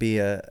letting it be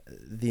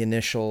the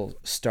initial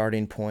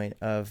starting point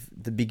of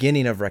the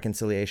beginning of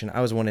reconciliation,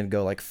 I was wanting to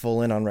go like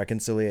full in on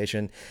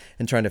reconciliation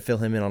and trying to fill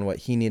him in on what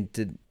he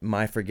needed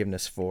my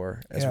forgiveness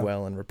for as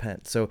well, and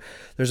repent. So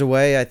there's a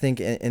way, I think,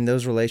 in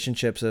those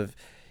relationships of,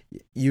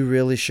 you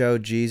really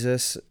showed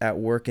Jesus at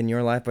work in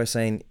your life by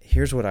saying,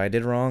 here's what I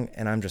did wrong,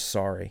 and I'm just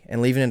sorry.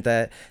 And leaving it at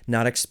that,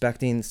 not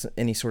expecting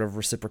any sort of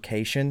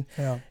reciprocation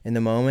in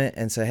the moment,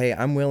 and say, hey,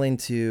 I'm willing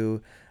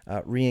to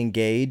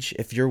re-engage.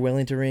 If you're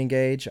willing to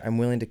re-engage, I'm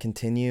willing to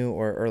continue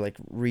or like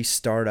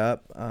restart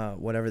up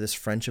whatever this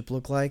friendship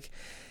looked like.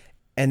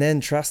 And then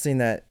trusting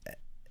that,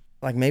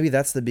 like, maybe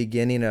that's the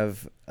beginning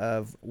of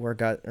where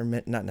God, or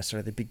not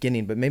necessarily the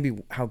beginning, but maybe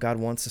how God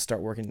wants to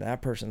start working in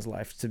that person's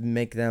life to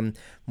make them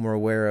more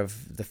aware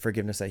of the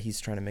forgiveness that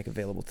he's trying to make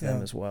available to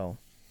them as well.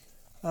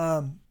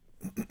 But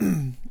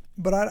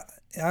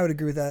I would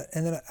agree with that.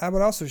 And then I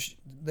would also,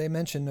 they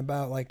mentioned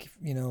about, like,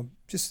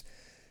 just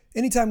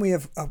anytime we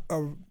have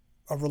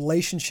a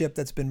relationship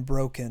that's been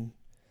broken,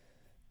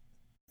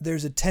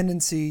 there's a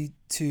tendency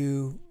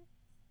to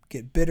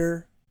get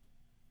bitter,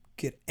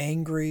 get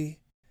angry.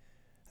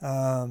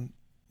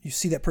 You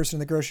see that person in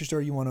the grocery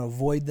store, you want to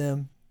avoid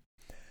them.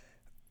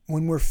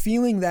 When we're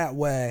feeling that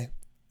way,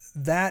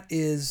 that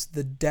is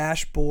the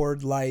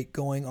dashboard light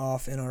going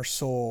off in our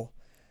soul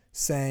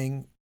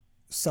saying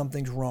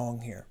something's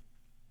wrong here.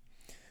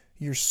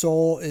 Your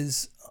soul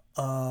is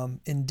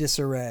in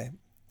disarray.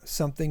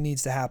 Something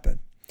needs to happen.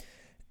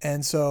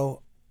 And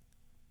so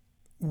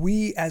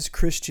we as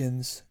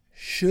Christians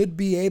should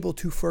be able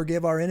to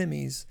forgive our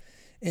enemies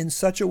in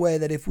such a way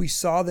that if we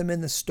saw them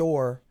in the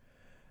store,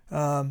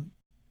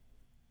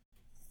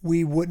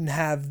 we wouldn't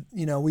have,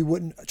 we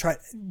wouldn't try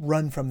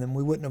run from them.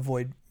 We wouldn't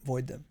avoid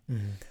them.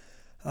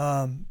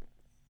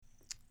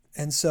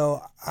 And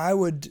so I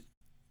would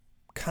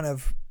kind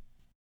of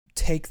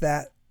take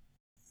that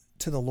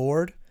to the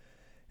Lord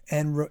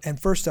and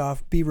first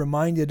off, be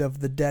reminded of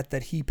the debt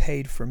that he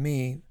paid for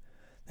me,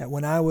 that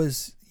when I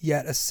was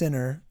yet a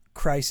sinner,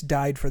 Christ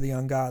died for the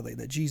ungodly,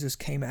 that Jesus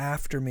came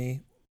after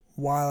me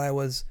while I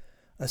was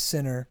a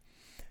sinner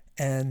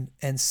and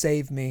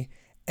saved me.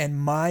 And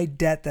my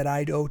debt that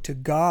I'd owe to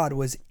God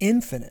was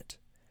infinite.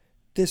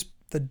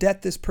 The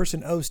debt this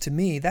person owes to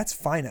me, that's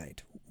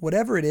finite.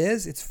 Whatever it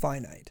is, it's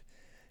finite,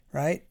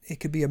 right? It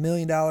could be $1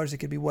 million. It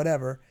could be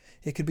whatever.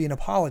 It could be an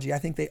apology. I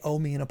think they owe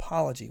me an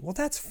apology. Well,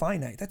 that's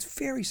finite. That's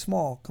very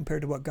small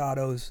compared to what God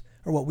owes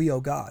or what we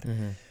owe God.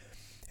 Mm-hmm.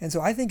 And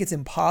so I think it's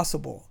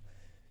impossible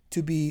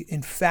to be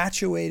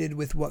infatuated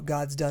with what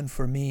God's done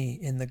for me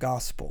in the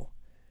gospel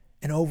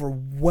and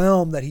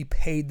overwhelmed that he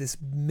paid this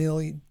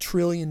 $1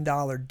 trillion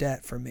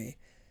debt for me.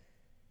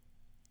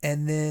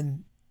 And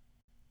then,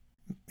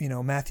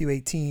 Matthew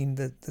 18,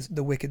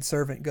 the wicked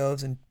servant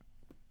goes and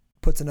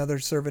puts another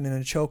servant in a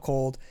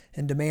chokehold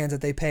and demands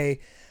that they pay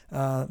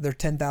their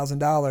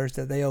 $10,000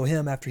 that they owe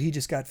him after he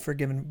just got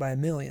forgiven by $1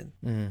 million.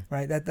 Mm-hmm.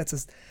 Right?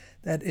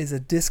 That is a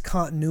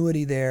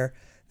discontinuity there.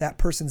 That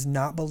person's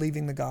not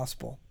believing the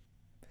gospel.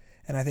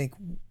 And I think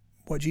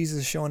what Jesus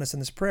is showing us in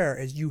this prayer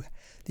is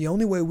the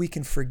only way we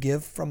can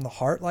forgive from the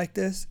heart like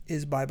this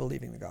is by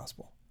believing the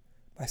gospel,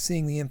 by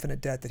seeing the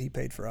infinite debt that he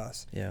paid for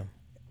us. Yeah.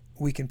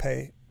 We can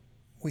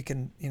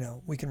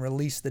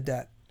release the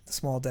debt, the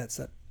small debts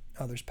that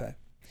others pay.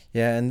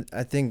 Yeah, and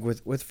I think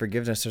with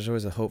forgiveness, there's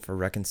always a hope for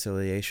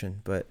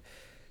reconciliation, but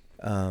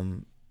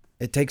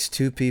it takes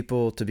two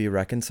people to be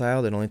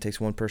reconciled. It only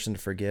takes one person to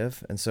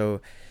forgive. And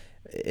so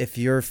if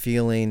you're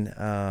feeling,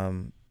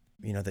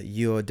 that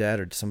you owe a debt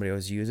or somebody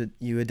owes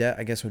you a debt,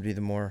 I guess would be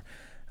the more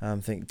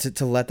thing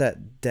to let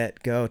that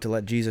debt go, to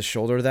let Jesus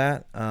shoulder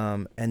that.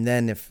 And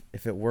then if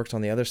it works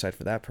on the other side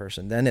for that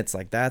person, then it's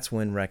like, that's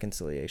when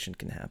reconciliation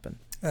can happen.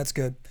 That's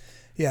good.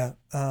 Yeah.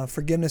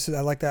 Forgiveness,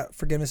 I like that.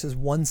 Forgiveness is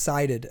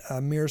one-sided.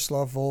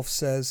 Miroslav Volf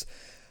says,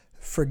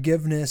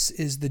 forgiveness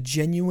is the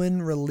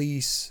genuine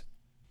release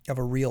of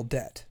a real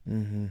debt.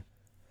 Mm-hmm.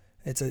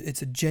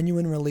 It's a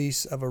genuine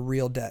release of a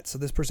real debt. So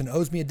this person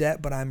owes me a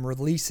debt, but I'm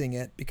releasing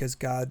it because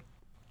God's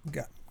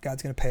going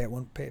to pay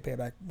it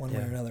back one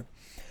way or another.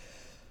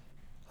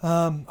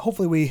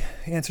 Hopefully we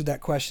answered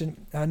that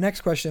question.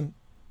 Next question.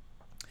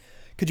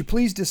 Could you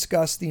please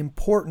discuss the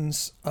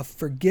importance of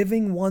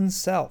forgiving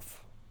oneself?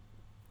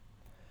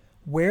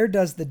 Where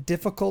does the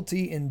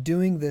difficulty in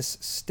doing this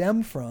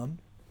stem from,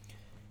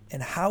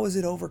 and how is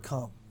it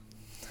overcome?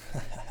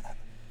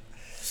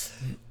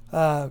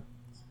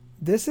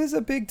 This is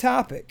a big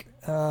topic.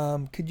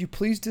 Could you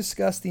please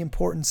discuss the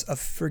importance of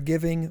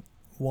forgiving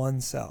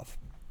oneself?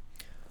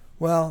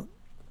 Well,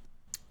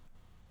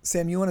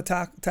 Sam, you want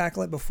to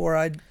tackle it before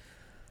I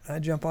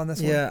jump on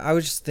this one? Yeah, I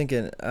was just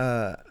thinking,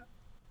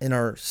 in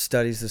our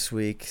studies this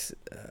week,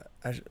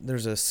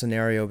 there's a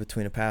scenario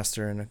between a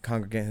pastor and a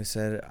congregant who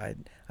said,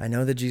 I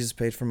know that Jesus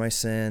paid for my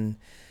sin.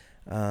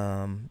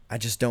 I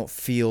just don't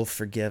feel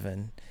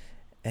forgiven.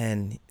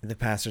 And the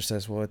pastor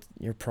says, well,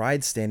 your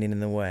pride's standing in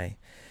the way.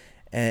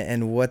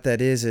 And what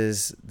that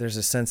is there's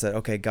a sense that,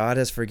 okay, God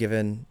has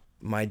forgiven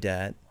my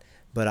debt,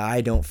 but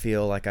I don't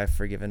feel like I've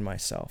forgiven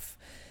myself.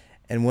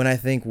 And when I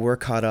think we're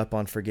caught up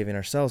on forgiving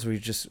ourselves,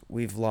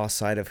 we've lost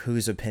sight of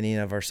whose opinion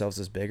of ourselves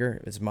is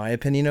bigger. Is my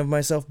opinion of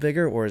myself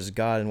bigger, or is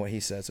God and what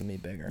he says of me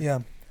bigger? Yeah.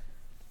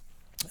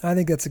 I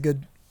think that's a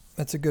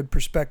good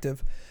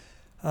perspective.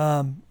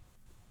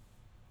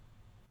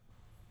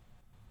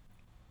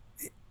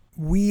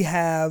 We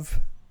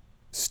have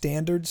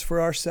standards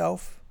for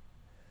ourselves.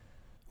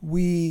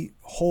 We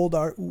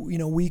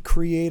we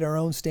create our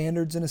own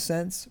standards in a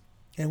sense,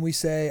 and we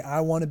say,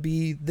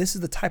 this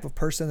is the type of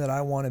person that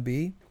I want to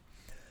be.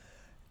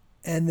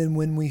 And then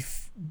when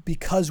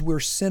because we're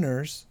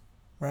sinners,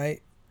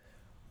 right,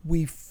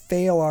 we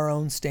fail our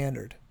own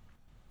standard,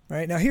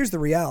 right? Now here's the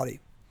reality.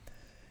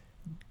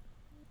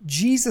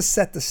 Jesus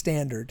set the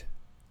standard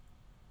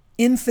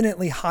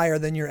infinitely higher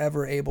than you're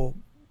ever able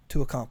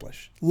to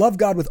accomplish. Love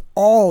God with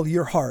all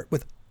your heart,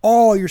 with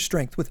all your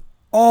strength, with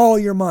all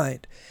your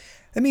mind.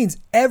 That means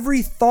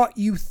every thought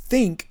you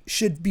think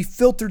should be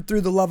filtered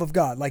through the love of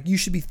God. Like, you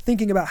should be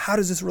thinking about, how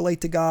does this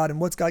relate to God and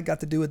what's God got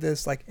to do with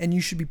this? And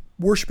you should be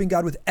worshiping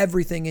God with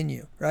everything in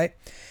you, right?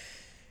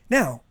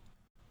 Now,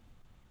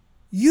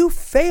 you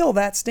fail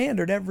that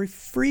standard every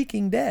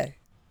freaking day,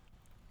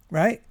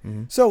 right?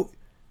 Mm-hmm. So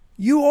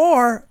you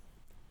are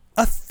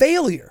a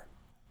failure.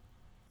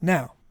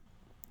 Now,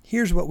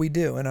 here's what we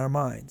do in our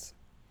minds.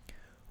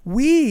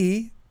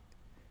 We,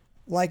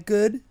 like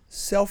good,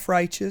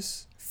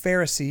 self-righteous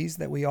Pharisees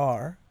that we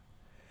are,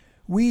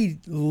 we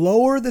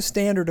lower the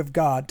standard of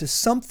God to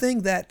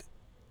something that,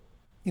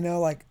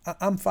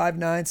 I'm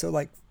 5'9",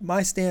 so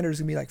my standard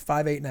is going to be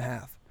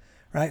 5'8.5",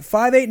 right?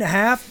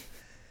 5'8.5",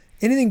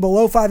 anything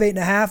below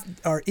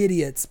 5'8.5" are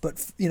idiots,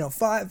 but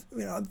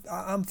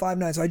I'm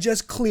 5'9", so I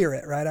just clear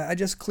it, right? I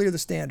just clear the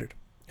standard.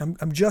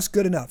 I'm just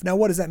good enough. Now,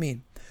 what does that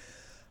mean?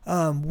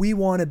 We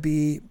want to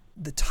be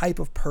the type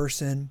of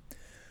person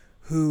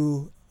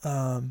who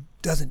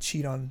doesn't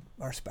cheat on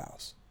our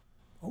spouse,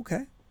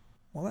 Okay,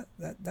 well,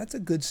 that's a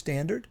good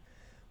standard.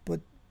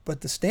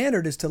 But the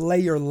standard is to lay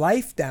your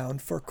life down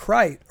for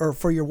Christ or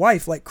for your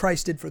wife like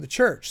Christ did for the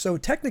church. So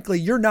technically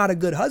you're not a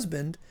good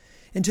husband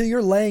until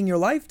you're laying your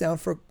life down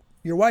for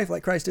your wife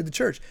like Christ did the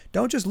church.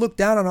 Don't just look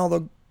down on all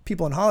the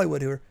people in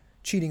Hollywood who are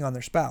cheating on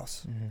their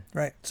spouse,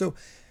 right? So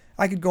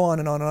I could go on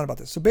and on and on about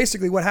this. So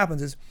basically what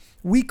happens is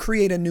we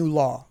create a new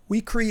law. We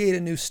create a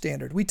new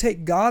standard. We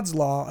take God's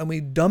law and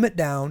we dumb it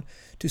down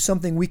to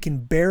something we can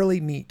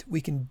barely meet.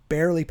 We can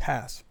barely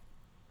pass.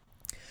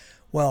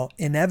 Well,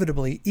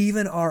 inevitably,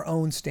 even our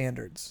own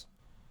standards,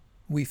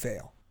 we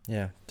fail.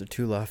 Yeah, they're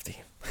too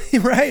lofty.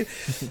 Right?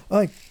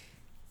 Like,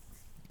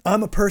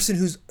 I'm a person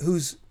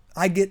who's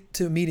I get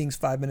to meetings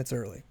 5 minutes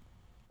early.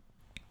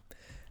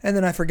 And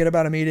then I forget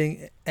about a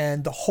meeting,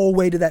 and the whole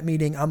way to that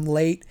meeting, I'm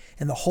late,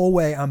 and the whole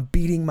way I'm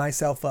beating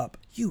myself up.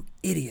 You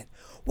idiot.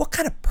 What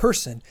kind of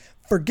person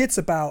forgets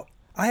about,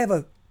 I have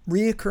a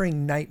reoccurring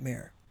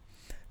nightmare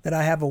that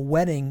I have a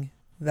wedding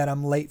that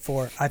I'm late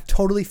for. I've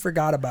totally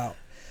forgot about.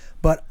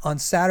 But on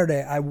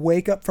Saturday, I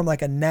wake up from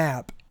like a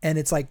nap, and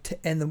it's like,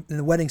 and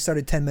the wedding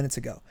started 10 minutes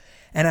ago.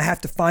 And I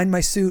have to find my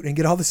suit and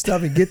get all the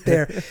stuff and get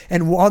there.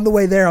 And on the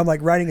way there, I'm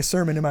like writing a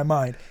sermon in my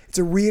mind. It's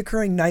a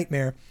reoccurring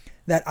nightmare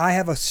that I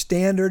have a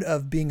standard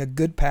of being a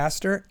good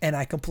pastor, and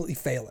I completely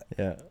fail it.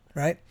 Yeah.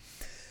 Right?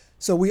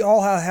 So we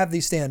all have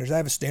these standards. I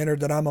have a standard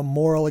that I'm a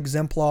moral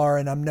exemplar,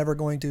 and I'm never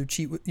going to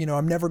cheat with,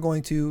 I'm never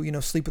going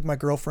to, sleep with my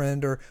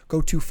girlfriend or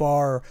go too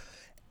far.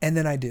 And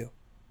then I do.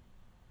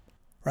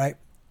 Right?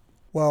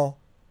 Well,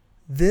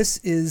 this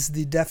is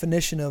the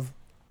definition of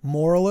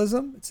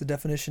moralism. It's the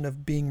definition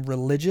of being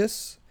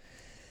religious.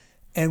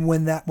 And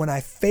when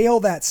I fail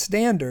that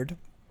standard,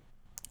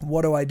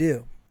 what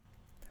do?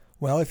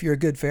 Well, if you're a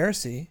good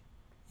Pharisee,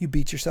 you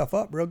beat yourself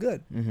up real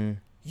good. Mm-hmm.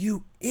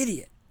 You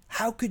idiot.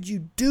 How could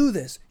you do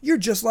this? You're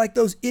just like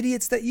those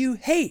idiots that you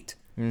hate.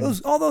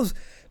 All those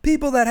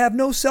people that have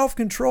no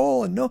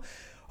self-control and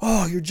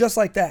you're just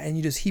like that. And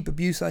you just heap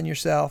abuse on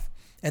yourself.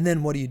 And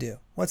then what do?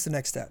 What's the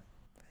next step?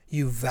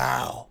 You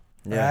vow,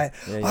 right?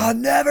 Yeah. I'll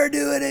never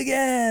do it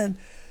again.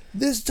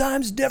 This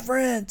time's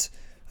different.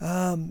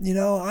 I need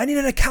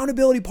an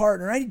accountability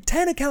partner. I need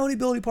 10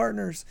 accountability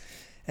partners.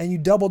 And you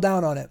double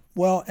down on it.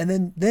 Well,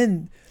 and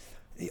then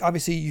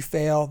obviously you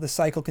fail. The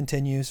cycle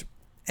continues.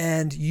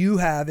 And you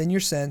have, in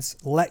your sense,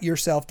 let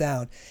yourself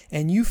down.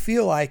 And you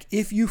feel like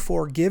if you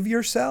forgive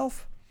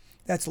yourself,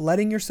 that's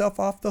letting yourself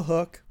off the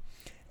hook.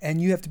 And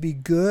you have to be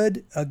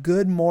a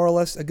good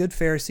moralist, a good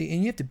Pharisee,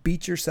 and you have to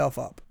beat yourself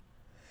up.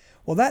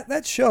 Well,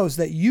 that shows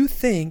that you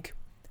think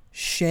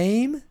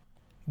shame,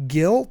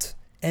 guilt,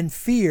 and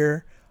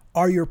fear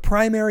are your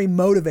primary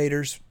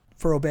motivators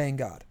for obeying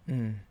God.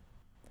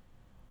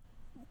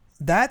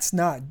 That's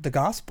not the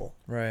gospel.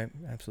 Right,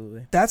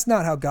 absolutely. That's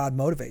not how God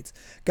motivates.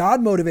 God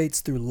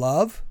motivates through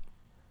love,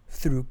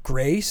 through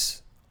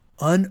grace,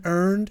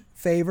 unearned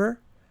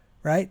favor,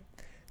 right?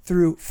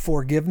 Through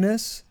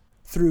forgiveness,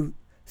 through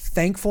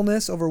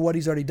thankfulness over what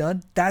he's already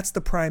done. That's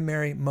the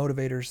primary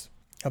motivators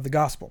of the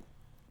gospel.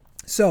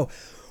 So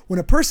when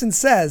a person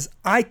says,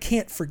 I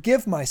can't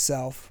forgive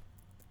myself,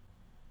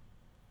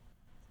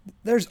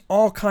 there's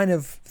all kind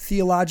of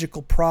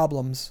theological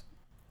problems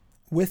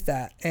with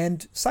that,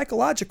 and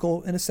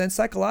psychological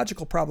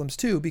problems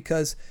too,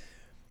 because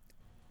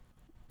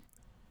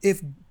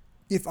if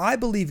I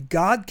believe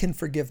God can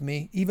forgive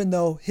me, even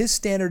though his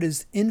standard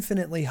is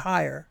infinitely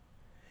higher,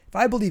 if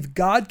I believe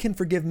God can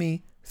forgive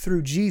me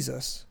through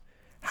Jesus,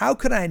 how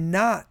could I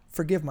not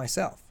forgive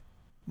myself?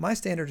 My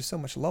standard is so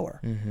much lower.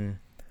 Mm-hmm.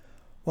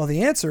 Well,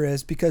 the answer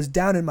is because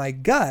down in my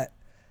gut,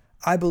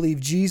 I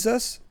believe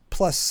Jesus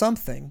plus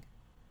something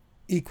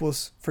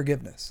equals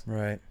forgiveness.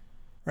 Right?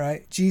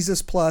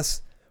 Jesus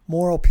plus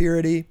moral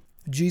purity,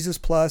 Jesus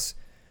plus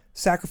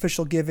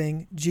sacrificial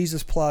giving,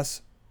 Jesus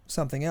plus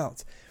something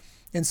else.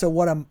 And so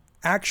what I'm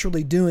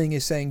actually doing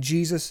is saying,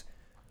 Jesus,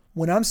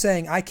 when I'm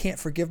saying I can't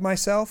forgive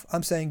myself,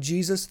 I'm saying,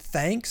 Jesus,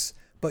 thanks,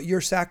 but your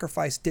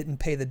sacrifice didn't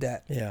pay the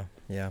debt.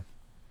 Yeah.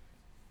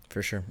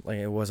 For sure. Like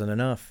it wasn't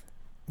enough.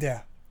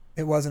 Yeah,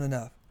 it wasn't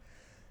enough.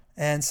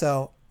 And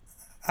so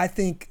I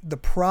think the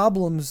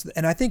problems,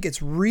 and I think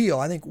it's real.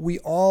 I think we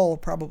all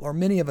probably, or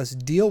many of us,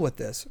 deal with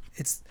this.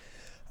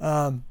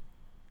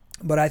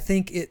 But I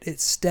think it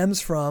stems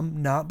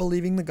from not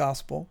believing the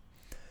gospel.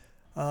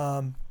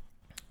 And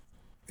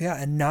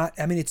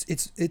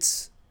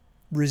it's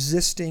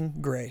resisting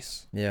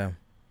grace. Yeah.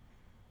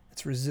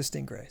 It's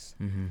resisting grace.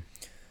 Mm-hmm.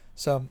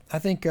 So I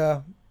think,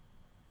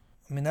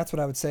 that's what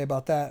I would say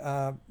about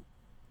that.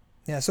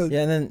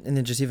 And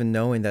then just even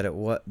knowing that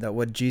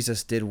what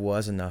Jesus did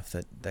was enough,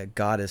 that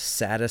God is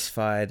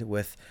satisfied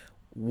with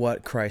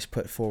what Christ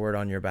put forward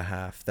on your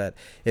behalf, that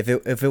if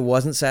it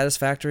wasn't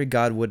satisfactory,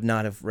 God would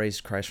not have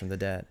raised Christ from the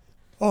dead.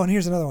 Oh, and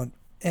here's another one.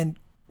 And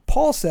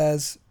Paul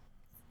says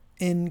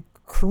in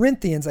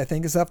Corinthians, I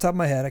think, it's off the top of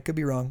my head, I could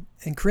be wrong.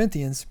 In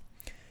Corinthians,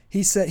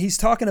 he's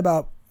talking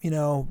about,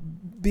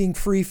 being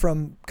free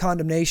from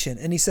condemnation.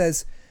 And he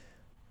says,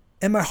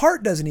 and my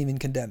heart doesn't even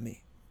condemn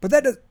me. But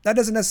that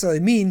doesn't necessarily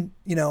mean,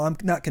 I'm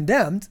not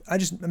condemned.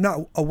 I'm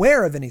not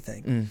aware of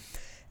anything.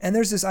 And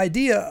there's this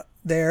idea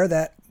there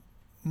that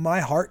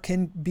my heart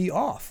can be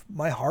off.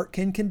 My heart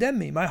can condemn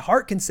me. My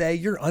heart can say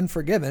you're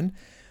unforgiven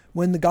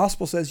when the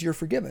gospel says you're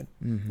forgiven.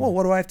 Mm-hmm. Well,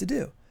 what do I have to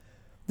do?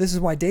 This is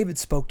why David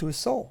spoke to his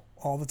soul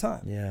all the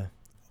time. Yeah.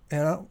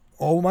 And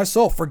oh, my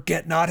soul,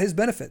 forget not his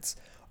benefits.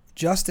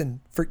 Justin,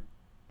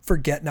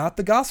 forget not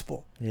the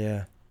gospel.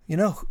 Yeah. You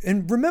know,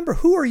 and remember,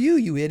 who are you,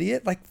 you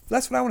idiot? Like,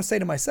 that's what I want to say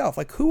to myself.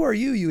 Like, who are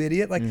you, you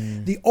idiot? Like,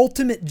 the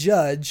ultimate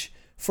judge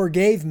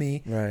forgave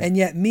me, Right. and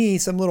yet me,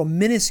 some little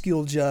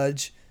minuscule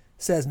judge,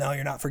 says, no,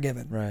 you're not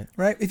forgiven. Right.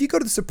 Right? If you go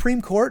to the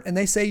Supreme Court and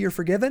they say you're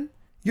forgiven,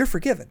 you're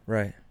forgiven.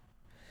 Right.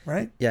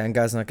 Right? Yeah, and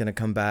God's not going to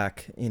come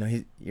back. You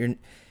know, you're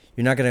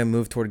not going to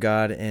move toward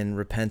God in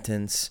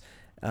repentance,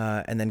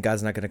 and then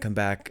God's not going to come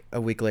back a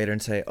week later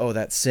and say, "Oh,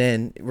 that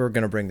sin, we're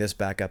going to bring this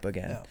back up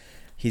again." No.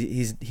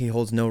 He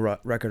holds no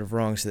record of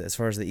wrongs. So as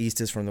far as the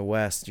east is from the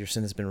west, your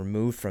sin has been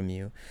removed from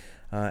you.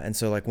 And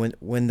so, like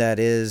when that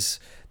is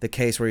the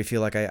case, where you feel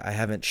like I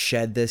haven't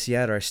shed this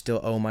yet, or I still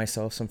owe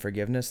myself some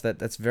forgiveness,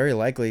 that's very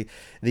likely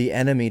the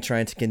enemy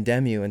trying to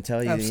condemn you and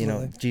tell you,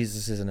 Absolutely.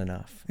 Jesus isn't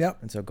enough. Yep.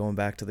 And so going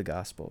back to the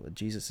gospel, that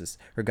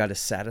God is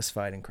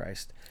satisfied in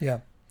Christ. Yeah.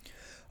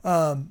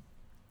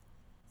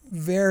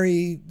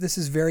 This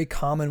is very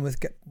common with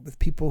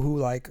people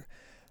who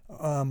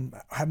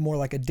have more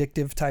like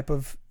addictive type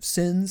of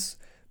sins,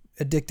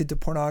 addicted to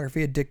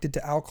pornography, addicted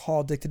to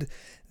alcohol,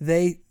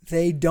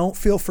 they don't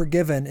feel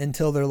forgiven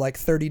until they're like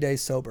 30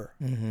 days sober.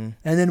 Mm-hmm.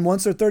 And then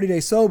once they're 30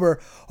 days sober,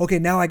 okay,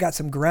 now I got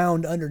some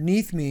ground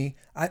underneath me.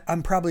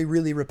 I'm probably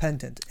really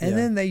repentant. And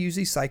then they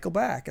usually cycle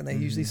back and they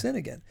usually sin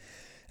again,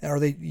 or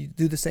they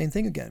do the same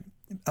thing again,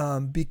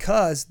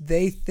 because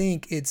they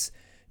think it's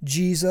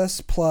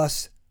Jesus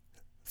plus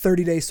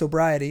 30 days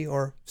sobriety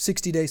or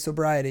 60 days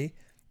sobriety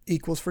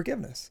equals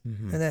forgiveness.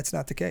 Mm-hmm. And that's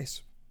not the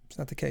case. It's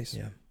not the case.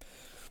 Yeah.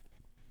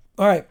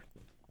 All right.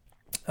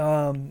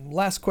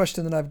 Last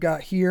question that I've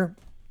got here.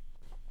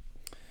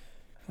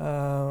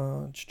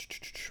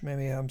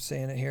 Maybe I'm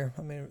saying it here.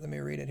 Let me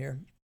read it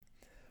here.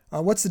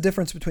 What's the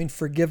difference between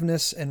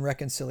forgiveness and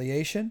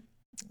reconciliation?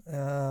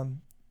 So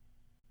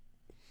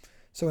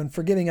in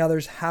forgiving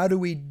others, how do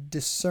we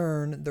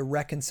discern the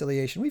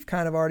reconciliation? We've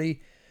kind of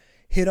already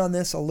hit on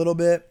this a little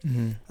bit.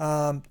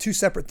 Mm-hmm. Two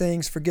separate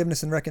things,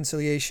 forgiveness and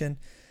reconciliation.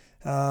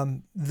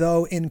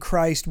 Though in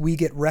Christ we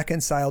get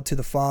reconciled to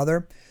the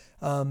Father,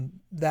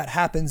 that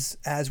happens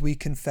as we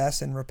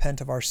confess and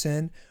repent of our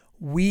sin.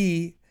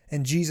 We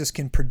and Jesus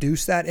can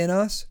produce that in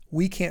us.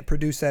 We can't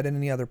produce that in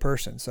any other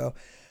person. So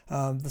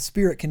the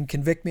Spirit can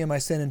convict me of my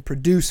sin and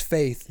produce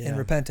faith and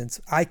repentance.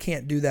 I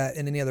can't do that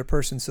in any other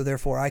person. So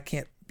therefore I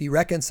can't be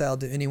reconciled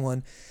to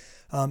anyone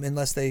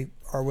unless they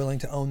are willing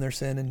to own their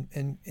sin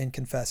and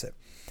confess it.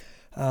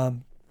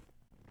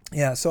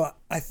 So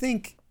I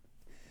think,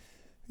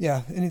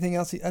 anything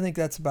else? I think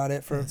that's about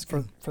it for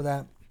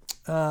that.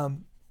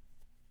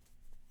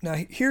 Now,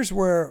 here's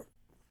where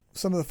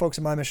some of the folks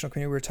in my missional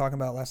community we were talking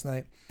about last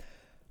night.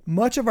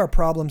 Much of our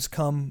problems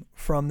come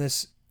from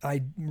this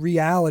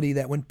reality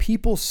that when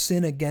people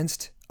sin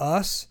against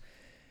us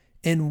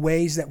in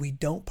ways that we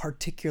don't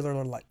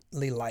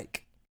particularly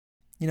like,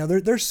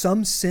 there's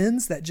some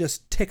sins that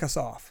just tick us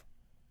off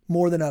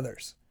more than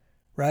others,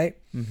 right?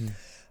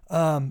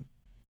 Mm-hmm.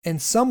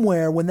 And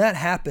somewhere when that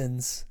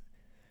happens,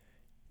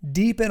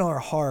 deep in our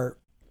heart,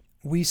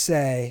 we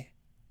say,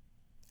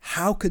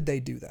 how could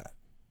they do that?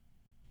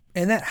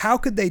 And that how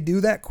could they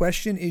do that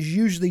question is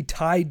usually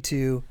tied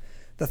to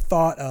the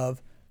thought of,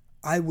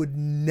 I would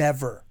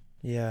never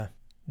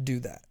do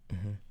that.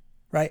 Mm-hmm.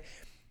 Right?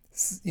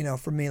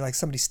 For me, like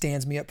somebody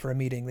stands me up for a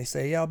meeting. They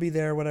say, I'll be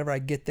there, whatever. I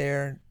get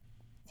there,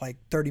 like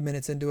 30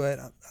 minutes into it,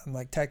 I'm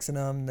like texting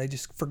them. They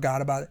just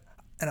forgot about it.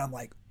 And I'm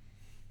like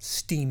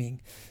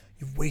steaming.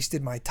 You've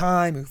wasted my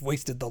time. You've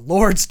wasted the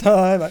Lord's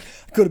time. I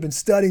could have been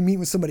studying,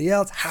 meeting with somebody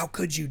else. How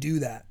could you do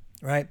that?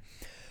 Right?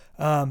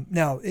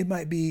 Now, it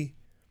might be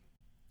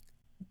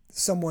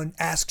someone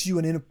asks you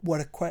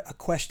a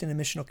question in a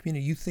missional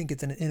community. You think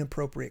it's an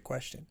inappropriate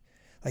question.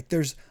 Like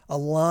there's a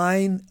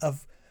line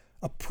of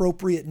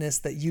appropriateness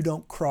that you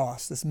don't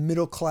cross, this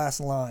middle class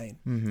line,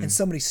 and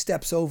somebody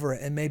steps over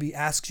it and maybe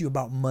asks you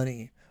about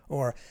money,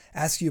 or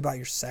asks you about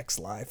your sex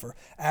life, or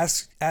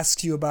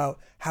asks you about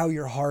how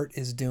your heart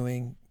is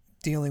dealing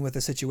with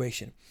a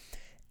situation.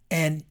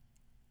 And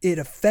it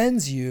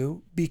offends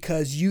you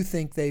because you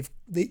think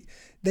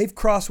they've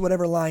crossed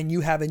whatever line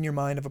you have in your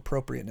mind of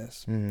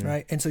appropriateness,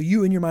 right? And so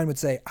you in your mind would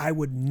say, I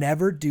would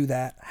never do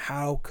that.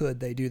 How could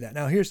they do that?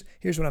 Now here's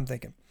what I'm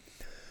thinking.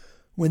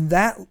 When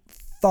that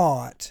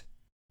thought,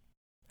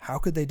 how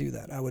could they do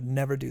that? I would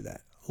never do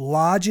that,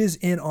 lodges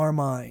in our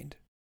mind,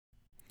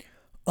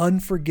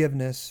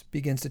 unforgiveness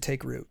begins to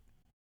take root.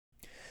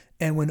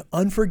 And when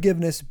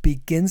unforgiveness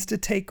begins to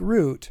take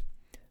root,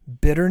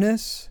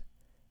 bitterness,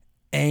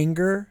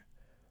 anger,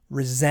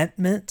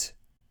 resentment,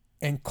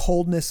 and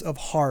coldness of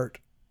heart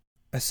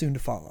are soon to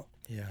follow.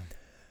 Yeah.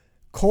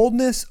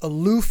 Coldness,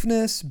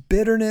 aloofness,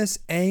 bitterness,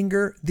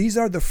 anger, these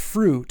are the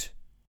fruit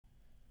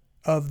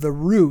of the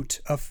root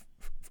of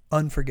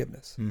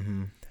unforgiveness.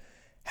 Mm-hmm.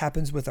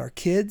 Happens with our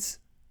kids.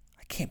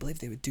 I can't believe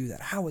they would do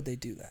that. How would they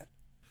do that?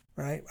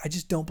 Right? I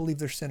just don't believe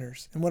they're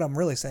sinners. And what I'm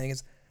really saying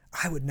is,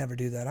 I would never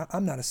do that.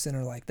 I'm not a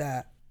sinner like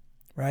that.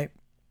 Right?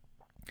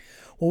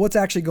 Well, what's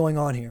actually going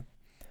on here?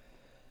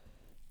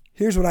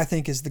 Here's what I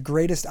think is the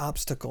greatest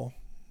obstacle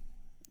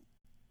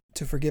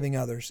to forgiving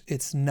others.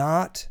 It's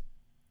not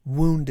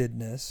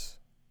woundedness.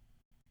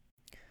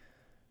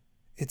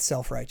 It's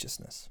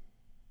self-righteousness.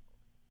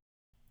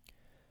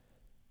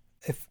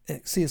 If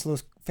C.S.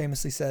 Lewis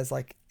famously says,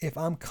 like, if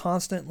I'm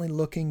constantly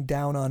looking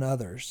down on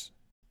others,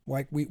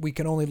 like we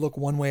can only look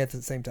one way at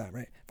the same time,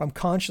 right? If I'm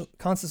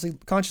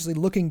consciously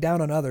looking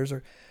down on others,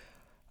 or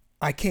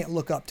I can't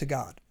look up to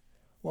God.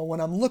 Well,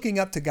 when I'm looking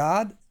up to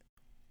God,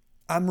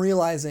 I'm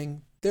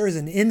realizing there is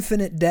an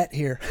infinite debt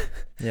here.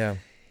 Yeah.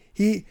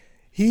 He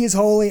is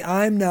holy.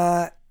 I'm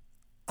not.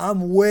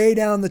 I'm way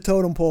down the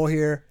totem pole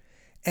here.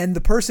 And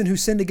the person who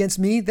sinned against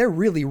me, they're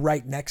really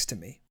right next to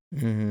me.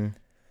 Mm-hmm.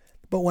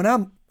 But when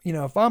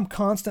if I'm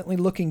constantly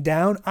looking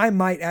down, I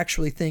might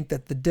actually think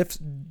that the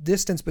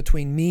distance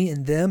between me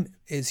and them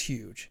is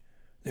huge.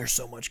 They're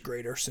so much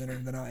greater sinner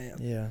than I am.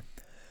 Yeah.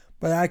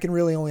 But I can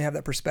really only have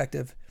that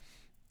perspective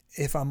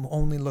if I'm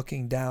only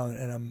looking down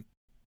and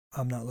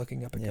I'm not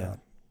looking up at God.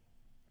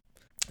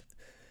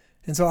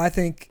 And so I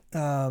think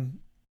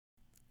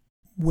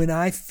when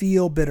I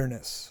feel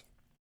bitterness,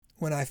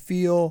 when I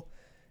feel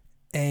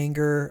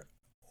anger,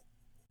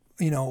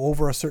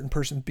 over a certain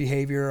person's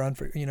behavior,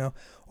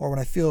 or when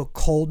I feel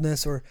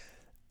coldness, or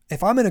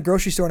if I'm in a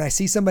grocery store and I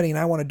see somebody and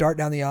I want to dart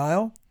down the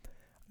aisle,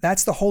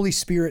 that's the Holy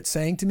Spirit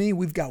saying to me,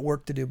 we've got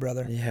work to do,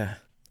 brother. Yeah.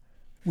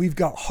 We've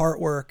got heart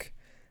work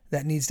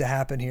that needs to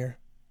happen here.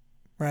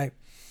 Right.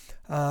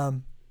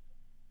 And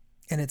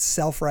it's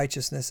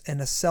self-righteousness,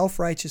 and a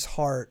self-righteous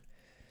heart.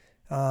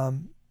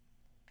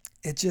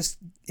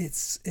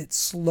 It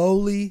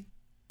slowly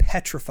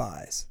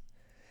petrifies.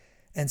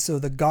 And so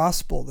the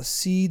gospel, the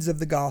seeds of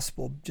the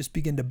gospel just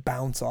begin to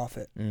bounce off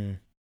it, and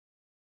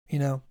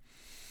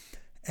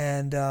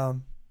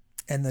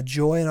the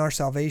joy in our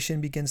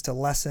salvation begins to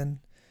lessen.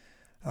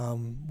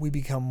 We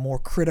become more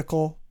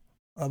critical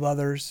of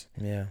others.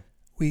 Yeah.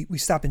 We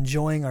stop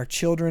enjoying our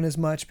children as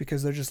much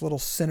because they're just little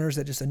sinners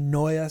that just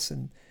annoy us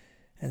and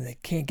they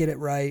can't get it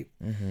right.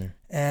 Mm-hmm.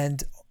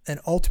 And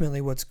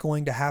ultimately what's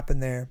going to happen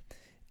there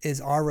is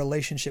our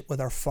relationship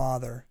with our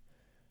Father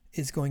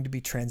is going to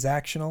be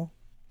transactional.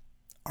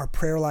 Our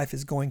prayer life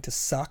is going to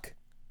suck.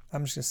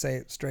 I'm just going to say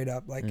it straight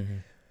up. Like,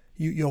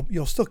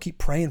 you'll still keep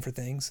praying for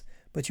things,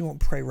 but you won't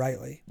pray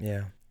rightly.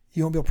 Yeah.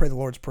 You won't be able to pray the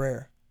Lord's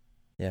Prayer.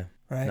 Yeah.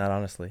 Right? Not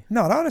honestly.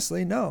 Not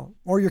honestly, no.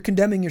 Or you're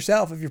condemning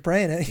yourself if you're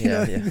praying it.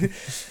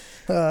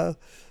 Yeah.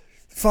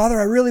 Father,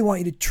 I really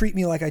want you to treat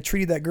me like I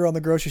treated that girl in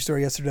the grocery store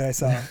yesterday I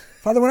saw.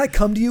 Father, when I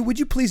come to you, would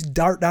you please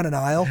dart down an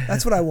aisle?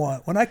 That's what I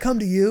want. When I come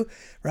to you,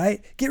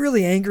 right, get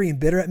really angry and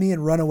bitter at me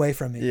and run away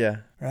from me. Yeah.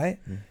 Right?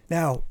 Mm.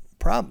 Now,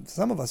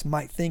 some of us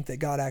might think that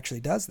God actually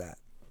does that.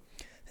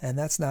 And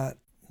that's not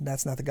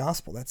the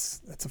gospel.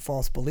 That's a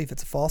false belief.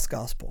 It's a false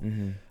gospel.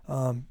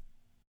 Mm-hmm.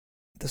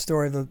 The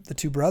story of the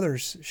two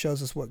brothers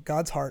shows us what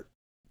God's heart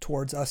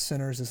towards us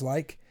sinners is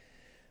like.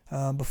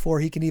 Before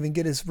he can even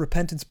get his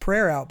repentance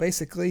prayer out,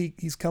 basically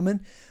he's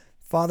coming.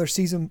 Father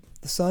sees him,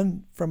 the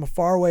son from a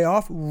far way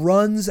off,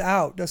 runs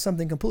out, does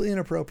something completely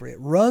inappropriate,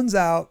 runs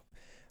out,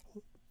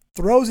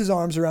 throws his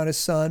arms around his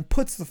son,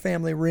 puts the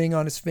family ring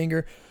on his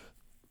finger,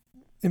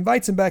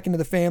 invites him back into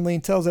the family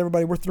and tells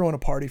everybody, we're throwing a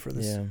party for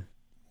this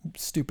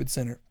stupid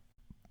sinner.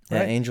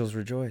 Right? Yeah, angels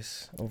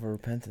rejoice over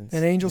repentance.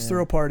 And angels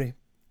throw a party.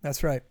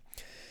 That's right.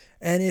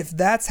 And if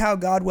that's how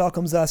God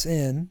welcomes us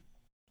in,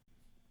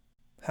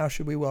 how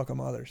should we welcome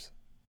others?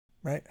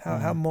 Right?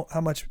 How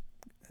much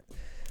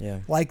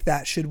like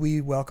that should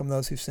we welcome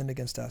those who've sinned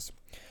against us?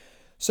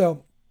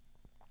 So,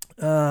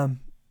 I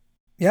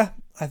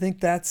think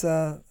that's, you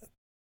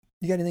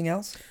got anything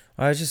else?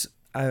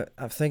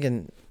 I'm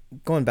thinking,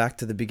 going back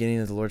to the beginning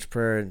of the Lord's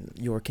Prayer,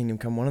 your kingdom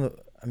come,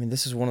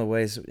 this is one of the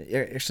ways,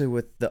 actually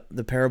with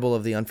the parable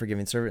of the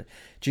unforgiving servant,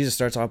 Jesus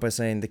starts off by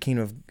saying the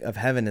kingdom of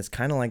heaven is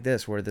kind of like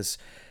this, where this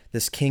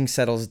king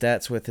settles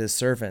debts with his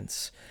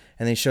servants.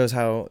 And he shows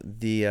how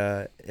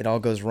it all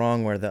goes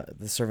wrong where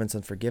the servant's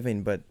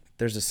unforgiving. But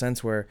there's a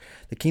sense where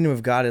the kingdom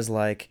of God is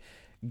like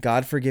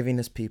God forgiving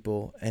his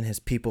people and his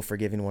people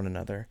forgiving one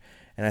another.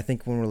 And I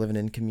think when we're living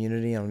in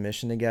community on a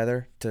mission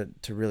together to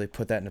really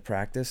put that into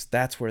practice,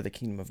 that's where the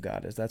kingdom of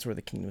God is. That's where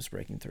the kingdom is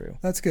breaking through.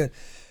 That's good.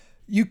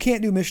 You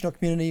can't do missional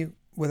community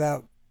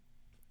without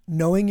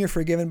knowing you're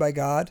forgiven by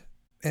God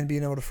and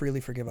being able to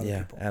freely forgive other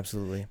people. Yeah,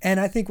 absolutely. And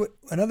I think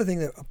another thing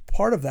that a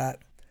part of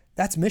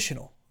that's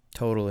missional.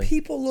 Totally.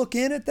 People look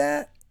in at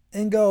that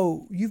and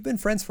go, you've been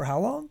friends for how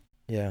long?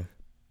 Yeah.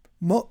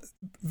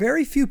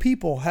 Very few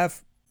people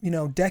have,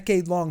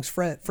 decade-long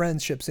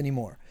friendships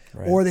anymore.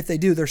 Right. Or if they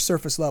do, they're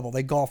surface level.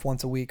 They golf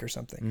once a week or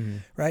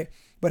something, right?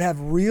 But have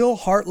real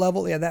heart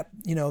level,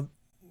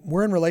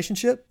 we're in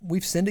relationship,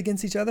 we've sinned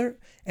against each other,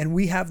 and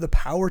we have the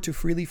power to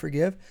freely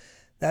forgive.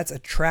 That's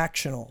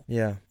attractional.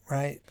 Yeah.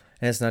 Right?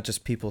 And it's not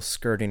just people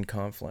skirting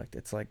conflict.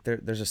 It's like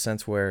there's a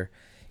sense where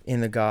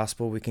in the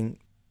gospel we can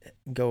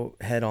go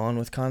head on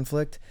with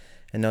conflict,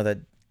 and know that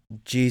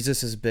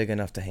Jesus is big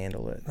enough to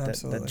handle it.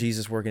 Absolutely. That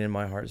Jesus working in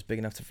my heart is big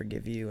enough to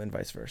forgive you, and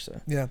vice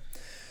versa. Yeah.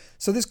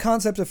 So this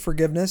concept of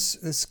forgiveness,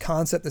 this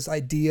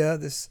idea,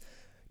 this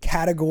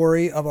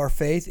category of our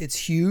faith,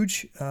 it's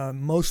huge.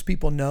 Most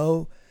people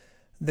know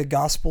the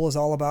gospel is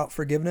all about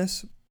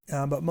forgiveness,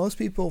 but most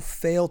people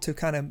fail to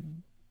kind of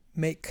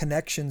make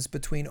connections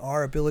between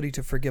our ability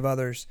to forgive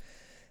others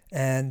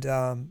and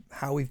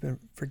how we've been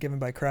forgiven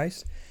by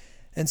Christ.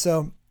 And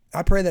so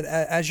I pray that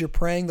as you're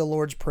praying the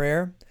Lord's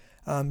Prayer,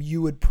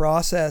 you would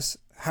process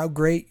how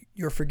great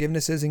your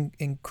forgiveness is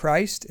in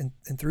Christ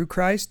and through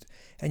Christ.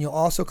 And you'll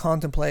also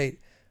contemplate,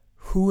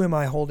 who am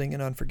I holding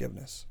in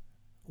unforgiveness?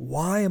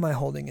 Why am I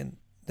holding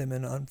them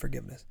in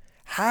unforgiveness?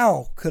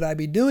 How could I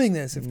be doing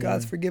this if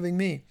God's forgiving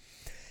me?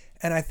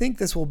 And I think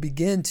this will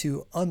begin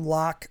to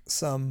unlock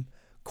some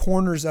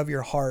corners of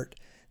your heart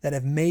that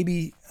have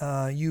maybe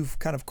you've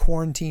kind of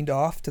quarantined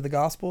off to the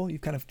gospel.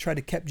 You've kind of tried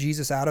to keep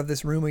Jesus out of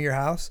this room of your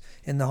house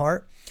in the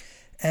heart.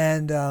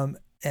 And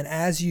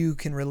as you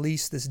can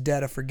release this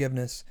debt of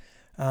forgiveness,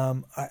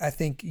 I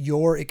think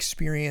your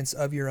experience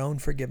of your own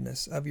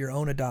forgiveness, of your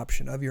own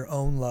adoption, of your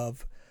own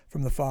love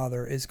from the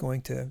Father is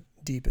going to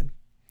deepen.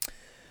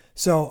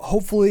 So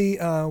hopefully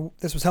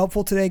this was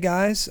helpful today,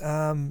 guys.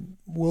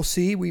 We'll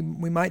see. We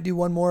might do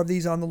one more of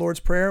these on the Lord's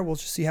Prayer. We'll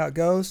just see how it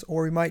goes.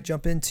 Or we might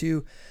jump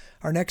into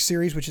our next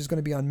series, which is going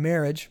to be on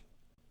marriage.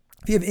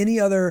 If you have any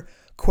other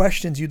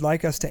questions you'd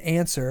like us to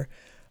answer,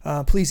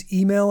 please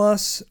email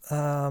us,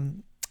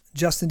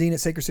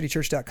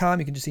 justindean@sacredcitychurch.com.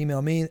 You can just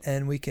email me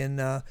and we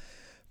can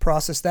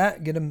process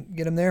that, get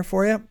them there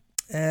for you.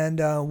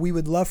 And we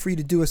would love for you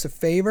to do us a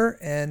favor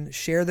and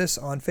share this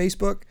on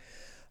Facebook.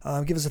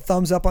 Give us a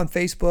thumbs up on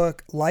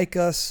Facebook, like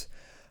us,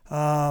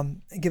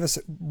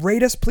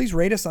 rate us. Please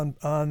rate us on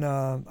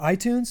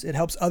iTunes. It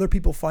helps other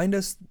people find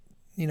us,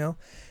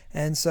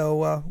 And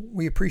so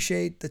we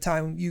appreciate the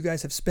time you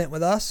guys have spent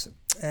with us,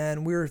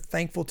 and we're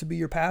thankful to be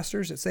your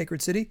pastors at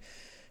Sacred City.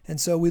 And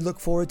so we look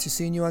forward to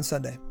seeing you on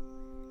Sunday.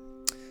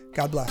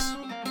 God bless.